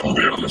killed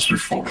somebody else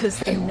before. because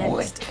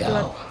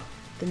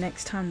the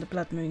next time the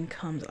blood moon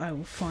comes, I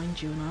will find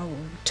you and I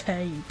will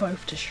tear you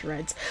both to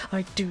shreds.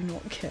 I do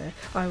not care.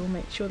 I will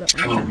make sure that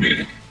Tell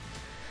me.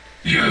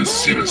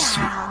 Yes,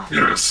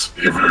 yes,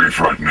 you're very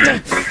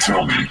frightening, but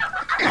tell me,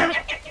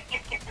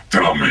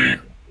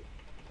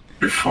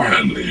 before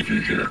I leave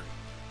you here,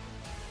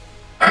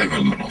 I have a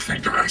little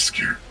thing to ask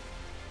you.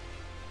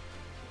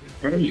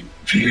 Hey,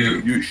 Do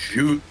you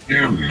shoot.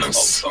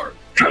 miss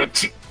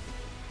that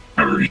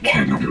furry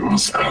king of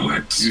yours,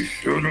 Alex? You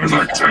shoot As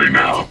I tell you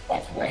now,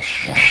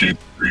 Wish. he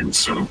seemed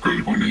so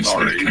good when his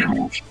head came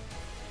off.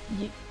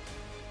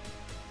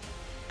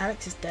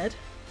 Alex is dead.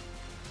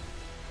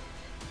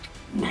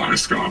 Well,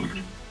 he's gone.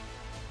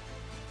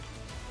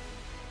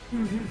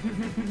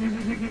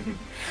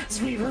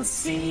 We will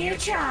see you,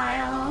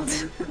 child.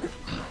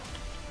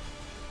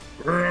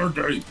 Where are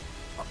they?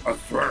 I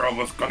swear I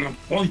was gonna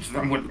punch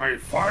them with my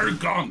fire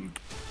gun.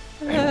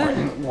 It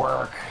wouldn't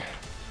work.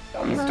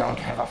 Guns don't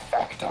have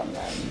effect on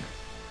them.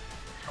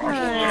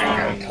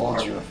 I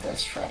told you of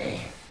this,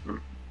 Freddy.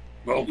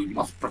 Well, we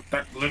must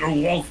protect little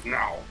Wolf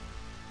now.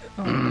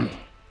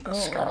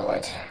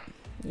 Scarlet,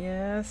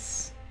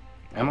 Yes.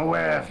 I'm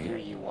aware of who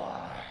you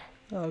are.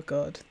 Oh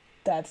god.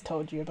 Dad's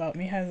told you about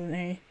me, hasn't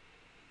he?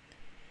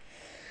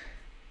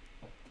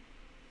 Of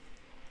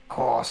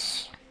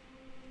course.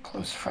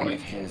 Close friend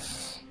of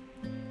his.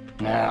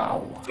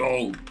 Now.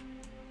 So,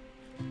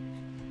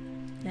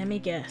 Let me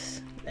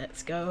guess.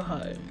 Let's go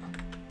home.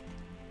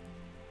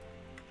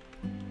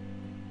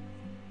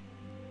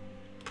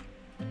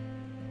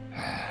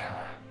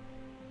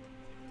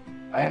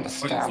 I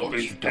understand So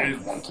that you it don't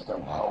is- want to go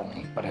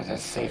home, but it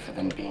is safer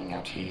than being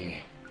out here.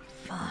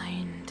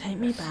 Fine. Take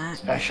me back.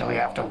 Especially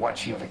after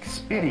what you've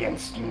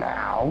experienced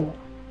now.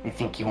 I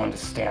think you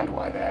understand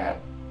why they're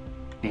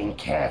being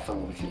careful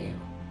with you.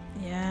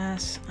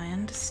 Yes, I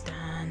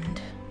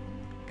understand.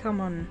 Come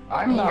on.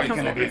 I'm not come-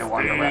 gonna be the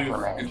one to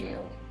reprimand you.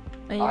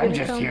 Are you I'm gonna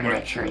just come? here to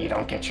make sure you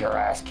don't get your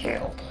ass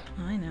killed.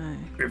 I know.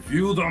 if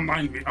you don't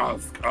mind me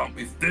ask,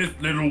 is this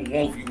little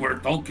wolf you were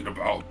talking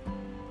about?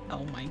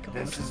 Oh my god.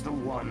 This is the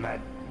one that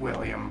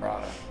William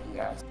brought up,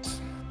 yes.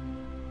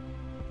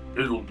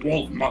 Little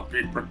wolf must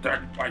be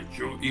protected by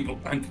two evil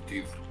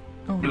entities.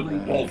 Oh Little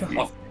my wolf god.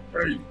 must be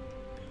paid.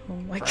 Oh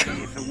my Freddy,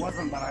 god. if it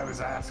wasn't that I was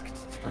asked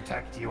to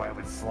protect you, I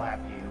would slap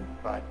you,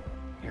 but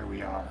here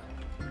we are.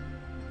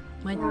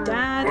 My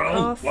dad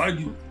Well, asked. why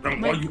you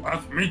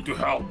ask me to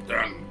help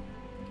then?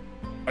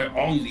 I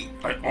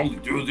only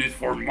do this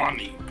for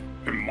money,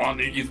 and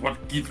money is what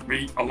keeps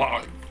me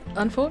alive.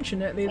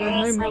 Unfortunately,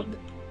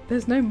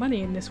 there's no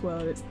money in this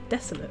world. It's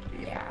desolate.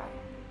 Yeah.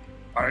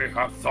 I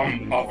have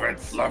some of it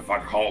left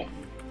at home.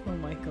 Oh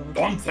my god.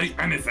 Don't say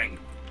anything.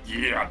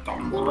 Yeah,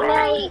 dumb You rat.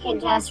 know you can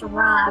just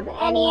rob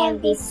any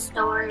of these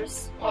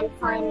stores and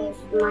find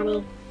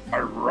money. I'd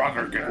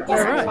rather get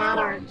Doesn't paid.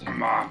 matter.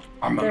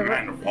 I'm a They're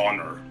man of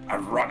honor. I'd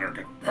rather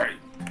get paid.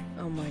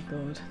 Oh my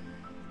god.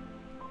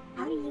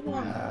 How do you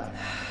know?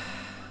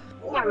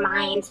 Never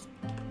mind.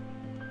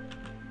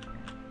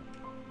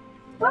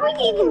 What were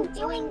you even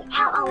doing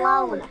out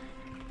alone?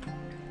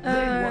 We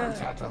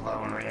weren't out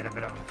alone. We had a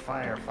bit of a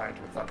firefight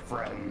with our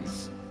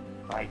friends.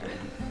 I did.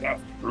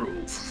 That's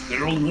true.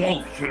 Little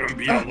wolf shouldn't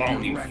be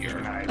alone in here.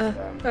 Recognize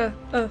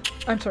them.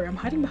 I'm sorry, I'm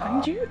hiding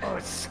behind you? Oh,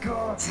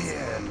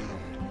 Scorpion!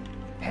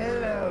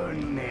 Hello,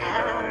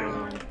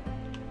 neighbor.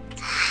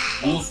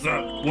 Who's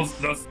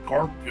the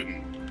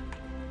scorpion?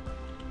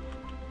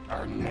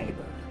 Our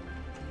neighbor.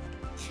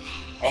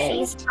 Oh,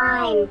 She's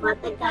fine.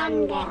 Put the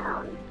gun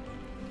down.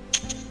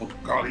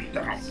 put gun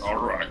down.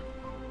 All right.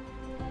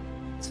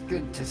 It's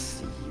good to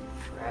see you,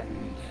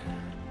 friend.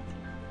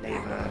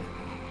 Neighbor.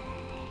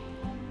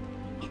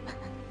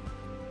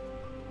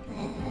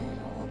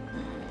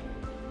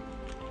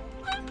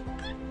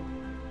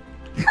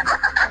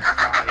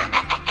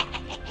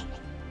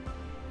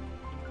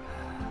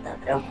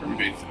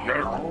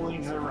 We're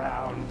always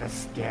around to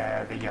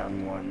scare the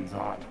young ones,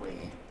 aren't we?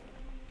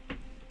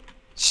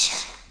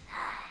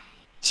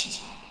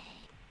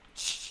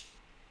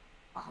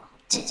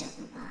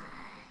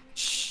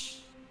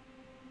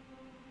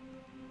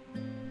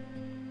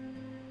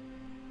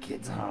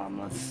 Kid's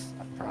harmless,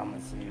 I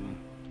promise you.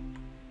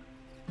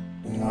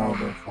 No,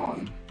 they're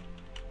fine.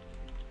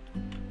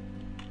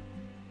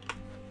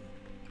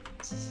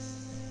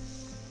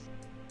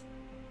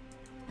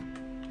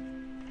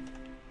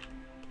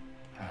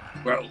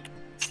 Well,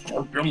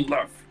 Scorpion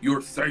left.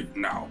 You're safe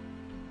now.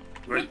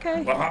 Wait,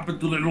 Okay. what happened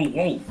to little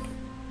wolf?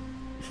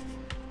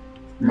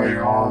 They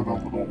are the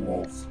little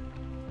wolf.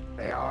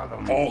 They are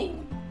the Oh,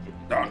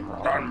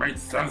 that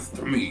makes sense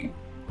to me.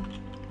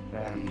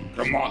 Then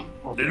Come on,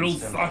 little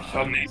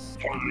Sasha needs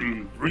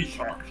some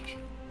recharge.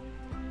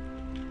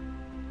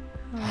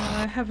 Oh,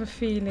 I have a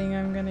feeling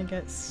I'm gonna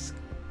get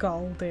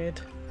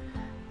scolded.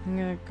 I'm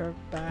gonna go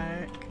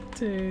back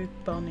to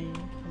Bonnie.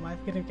 Am I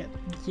gonna get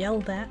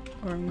yelled at,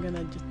 or I'm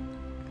gonna just...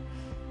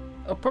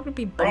 I'll probably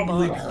be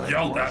Probably bombarded.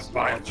 yelled at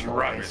by a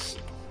rabbit.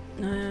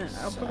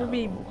 I'll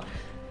probably be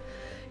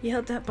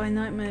yelled at by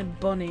Nightmare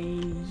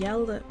Bonnie,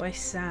 yelled at by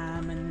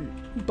Sam,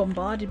 and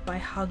bombarded by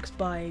hugs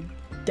by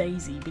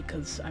Daisy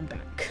because I'm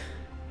back.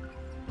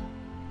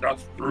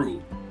 That's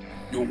true.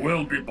 You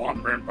will be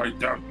bombarded by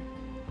them.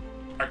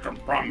 I can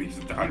promise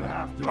that. You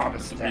have to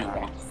Promise to me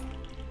understand. once.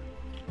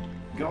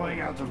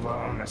 Going out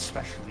alone,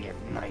 especially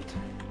at night.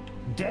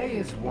 Day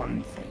is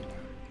one thing.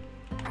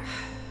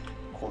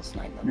 Of course,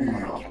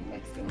 Nightmare Bonnie can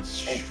make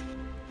things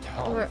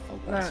tough Look,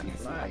 for once in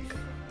his life.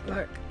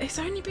 Look, it's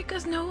only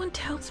because no one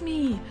told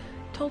me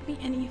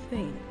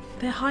anything.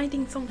 They're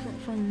hiding something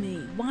from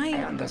me. Why?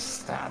 I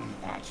understand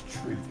that,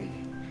 Trudy.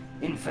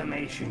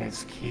 Information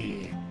is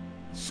key,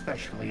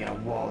 especially in a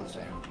war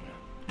zone.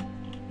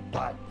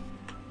 But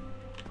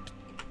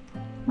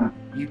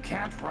you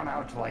can't run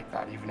out like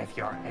that even if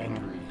you're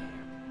angry.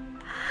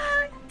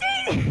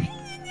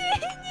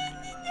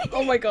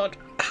 Oh my god,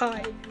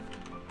 hi.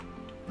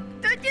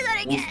 Don't do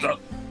that again!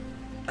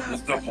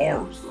 What's the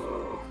horse?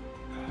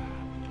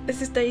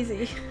 This is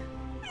Daisy.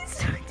 Please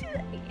don't do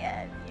that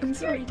again. I'm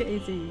sorry,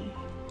 Daisy.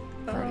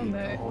 Oh Freddy,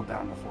 no. hold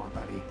down the fort,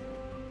 buddy.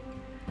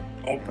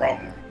 No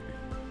problem.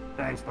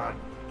 Thanks, bud.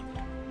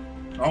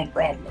 No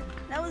problem.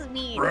 That was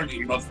mean.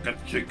 Freddy must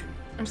get chicken.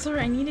 I'm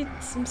sorry, I needed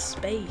some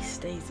space,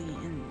 Daisy,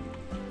 and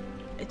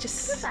it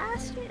just... Could've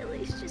asked me at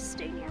least just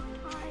stay nearby.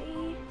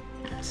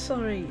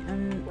 Sorry,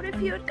 What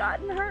if you had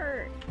gotten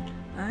hurt?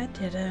 I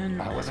didn't.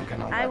 I wasn't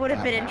gonna I let would have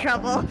that been in happen.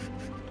 trouble.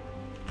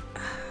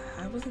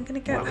 I wasn't gonna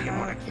get William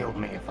would hurt. have killed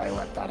me if I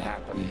let that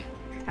happen.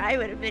 I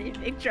would have been in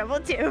big trouble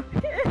too.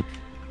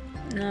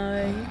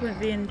 No, you wouldn't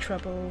be in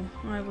trouble.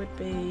 I would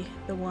be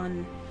the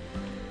one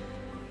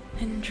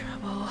in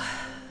trouble.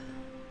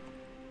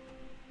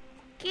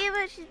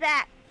 Kima, she's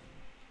back.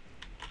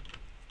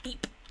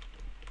 Eep.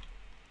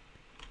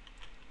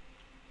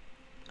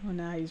 Oh,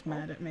 now he's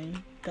mad at me.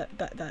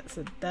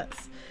 That's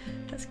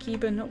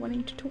Kiba not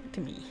wanting to talk to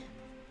me.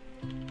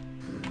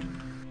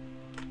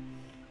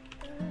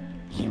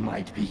 You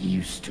might be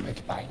used to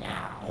it by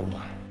now.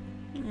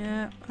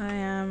 Yeah, I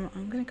am.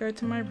 I'm gonna go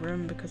to my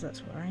room because that's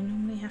where I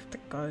normally have to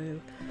go.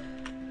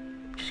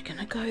 Just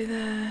gonna go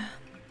there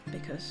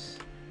because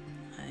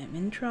I'm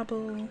in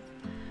trouble.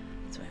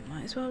 So I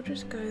might as well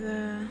just go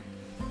there.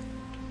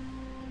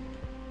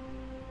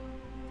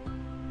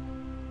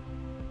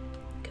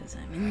 Because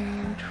I'm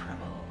in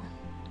trouble.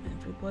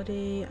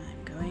 Everybody,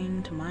 I'm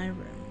going to my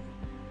room.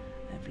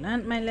 I've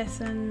learnt my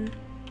lesson.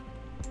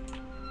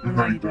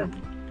 No, you don't.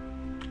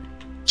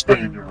 Stay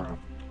in your room.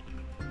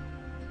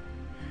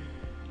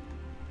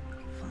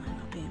 Fine,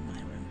 I'll be in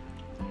my room.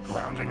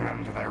 Grounding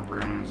them to their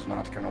room's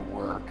not gonna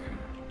work.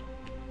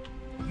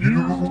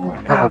 You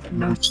have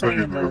no say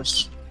in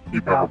this.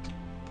 Keep out.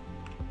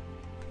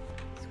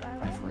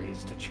 I've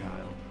raised a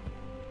child.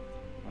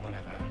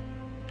 Whatever.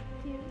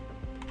 Do you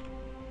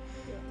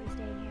want me to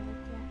stay in here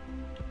with you?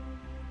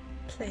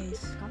 Please,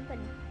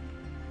 Company.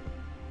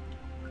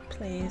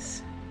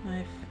 please.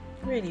 I've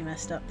really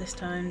messed up this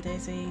time,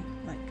 Daisy.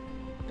 Like,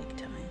 big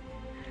time.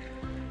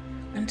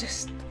 I'm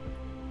just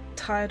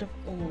tired of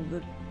all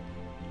the...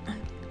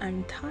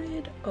 I'm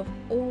tired of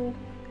all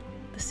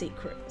the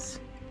secrets.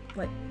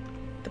 Like,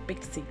 the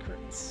big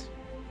secrets.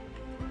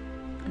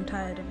 I'm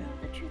tired of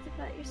it. The truth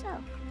about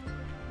yourself.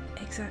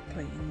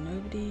 Exactly, and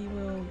nobody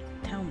will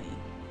tell me.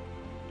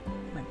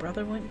 My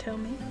brother won't tell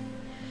me.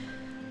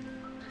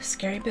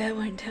 Scary Bear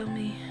won't tell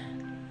me.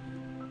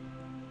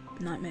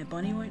 Nightmare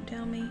Bonnie won't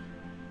tell me.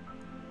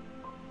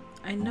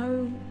 I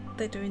know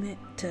they're doing it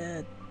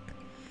to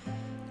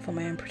for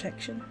my own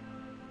protection,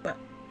 but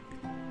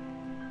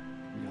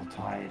Real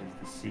tired of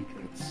the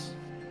secrets.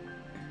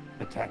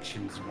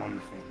 Protection's one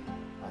thing,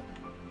 but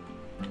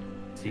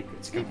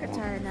secrets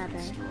are another.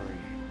 Story.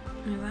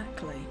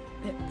 exactly,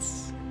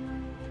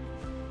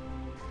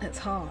 it's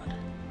hard.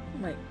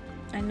 Like,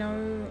 I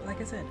know,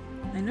 like I said,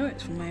 I know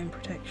it's for my own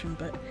protection,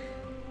 but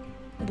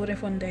what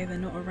if one day they're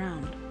not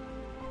around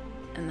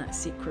and that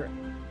secret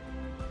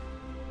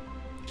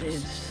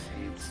is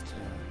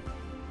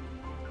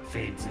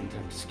fades into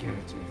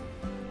obscurity.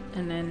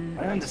 and then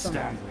I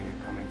understand where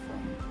you're coming from.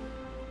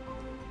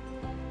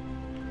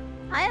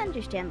 I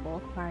understand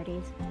both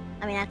parties.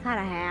 I mean, I kind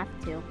of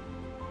have to.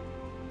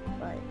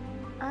 But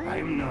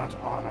I'm not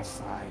on a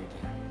side.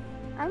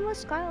 I'm with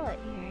Scarlet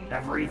here.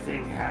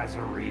 Everything has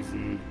a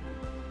reason.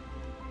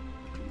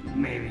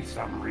 Maybe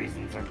some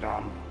reasons are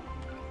dumb.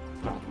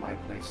 It's not my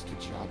place to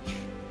judge.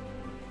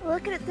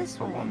 Look at it this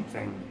But way. one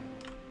thing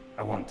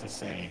I want to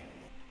say.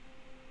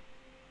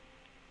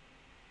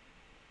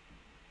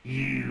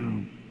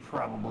 You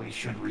probably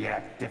should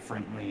react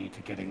differently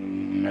to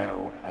getting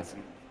no as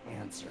an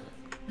answer.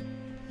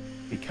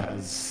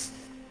 Because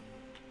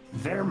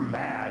they're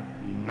mad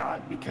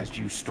not because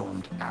you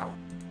stormed out,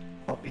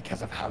 but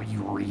because of how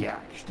you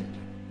reacted.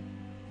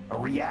 A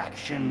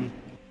reaction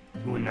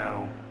to a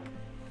no,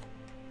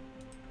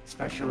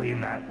 especially in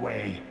that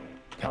way,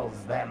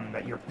 tells them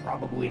that you're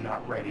probably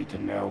not ready to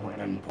know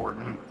an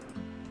important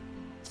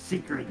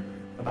secret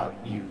about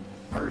you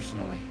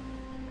personally.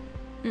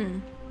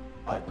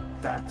 But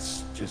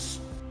that's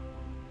just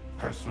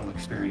personal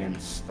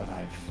experience that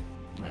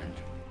I've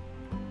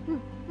learned.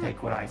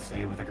 Take what I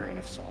say with a grain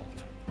of salt.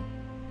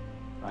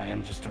 I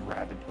am just a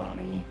rabid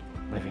bunny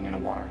living in a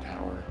water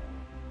tower.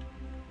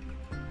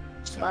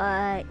 So,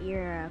 But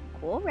you're a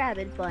cool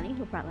rabbit bunny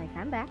who brought my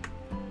friend back.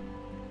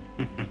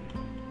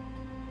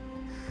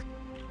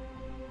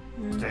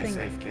 stay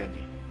safe, kid.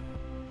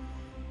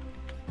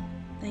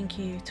 Thank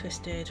you,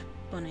 Twisted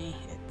Bunny.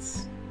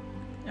 It's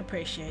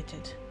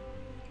appreciated.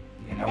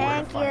 You know where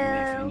to Thank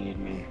find me you. if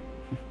you need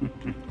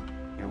me.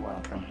 You're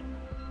welcome.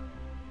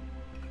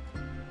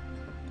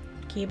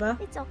 Kiba?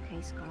 It's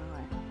okay, Scarlet.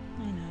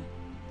 I know.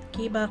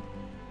 Kiba.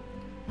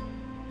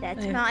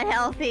 That's Yeah. not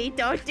healthy.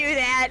 Don't do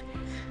that.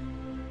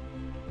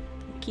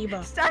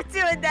 Kiba. Stop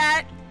doing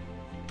that.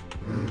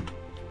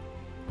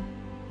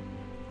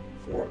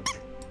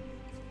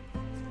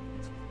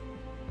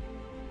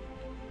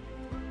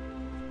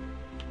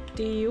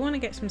 Do you want to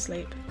get some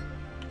sleep?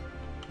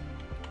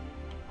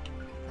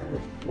 I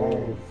would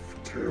love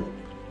to.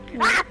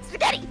 Ah,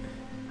 spaghetti!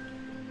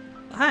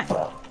 Hi.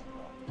 Well,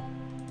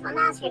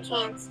 now's your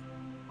chance.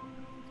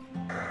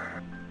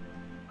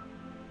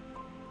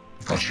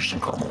 Got you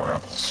some caramel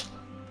apples.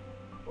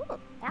 Ooh,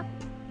 apple.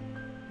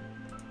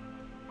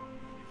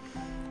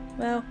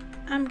 Well,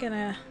 I'm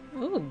gonna...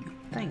 Ooh,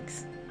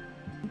 thanks.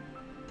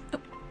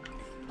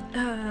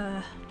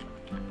 Oh.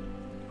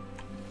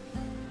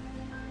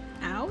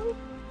 Ow?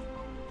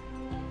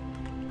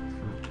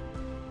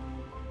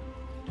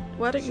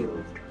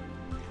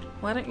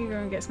 Why don't you go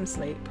and get some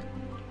sleep?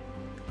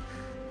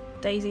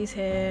 Daisy's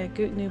here,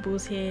 Goot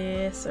Nooble's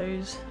here,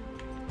 so's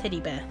Teddy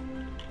Bear.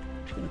 I'm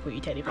just gonna call you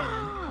Teddy Bear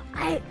now.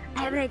 I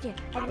have an idea.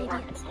 I have I an don't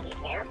idea. want to tell you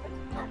there,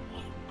 but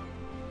okay.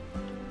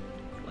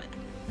 What?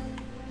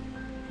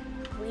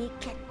 We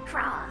can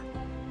draw.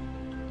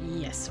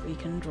 Yes, we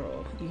can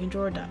draw. You can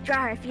draw a duck. Draw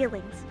our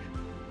feelings.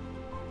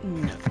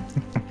 No.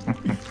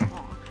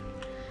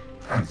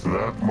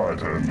 That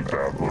might end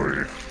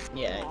badly.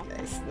 Yeah,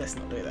 let's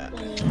not do that.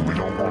 We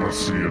don't want to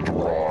see a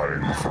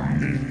drawing from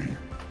me.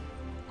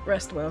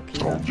 Rest well,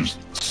 So I'll Kiba.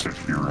 just sit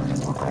here and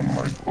work on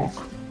my book.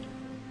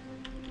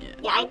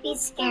 Yeah, I'd be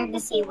scared to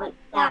see what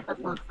that would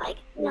look like.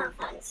 No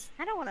offense.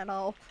 I don't want to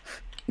know.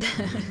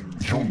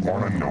 You don't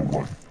want to know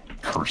what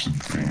cursed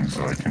things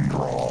I can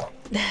draw.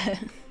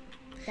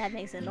 That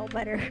makes it no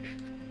better.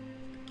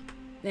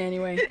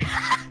 Anyway,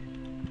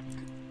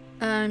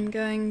 I'm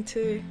going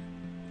to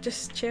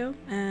just chill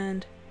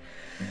and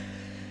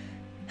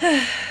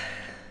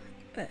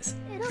let's.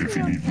 It'll If be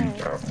you need me okay.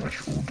 to have my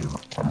shoulder,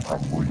 I'm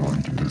probably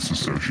going to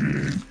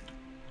disassociate.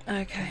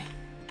 Okay,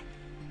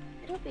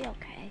 It'll be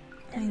okay.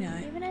 I know.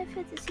 Even if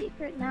it's a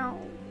secret now,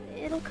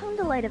 it'll come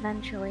to light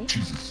eventually.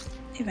 Jesus.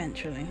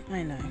 Eventually,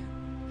 I know.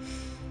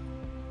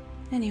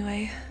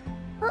 Anyway,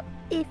 Well,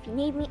 if you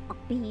need me, I'll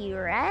be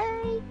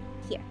right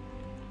here.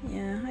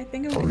 yeah, I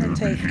think I'm I'm gonna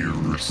gonna be take.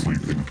 here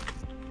sleeping.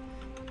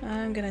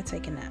 I'm gonna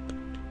take a nap.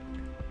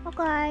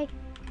 Okay.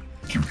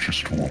 You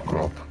just woke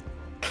up.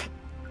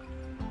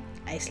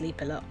 I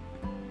sleep a lot.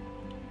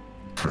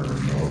 Fair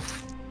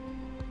enough.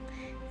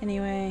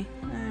 Anyway,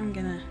 I'm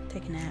gonna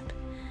take a nap.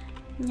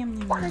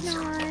 Yum, yum, yum. Good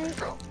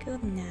night.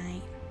 Good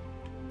night.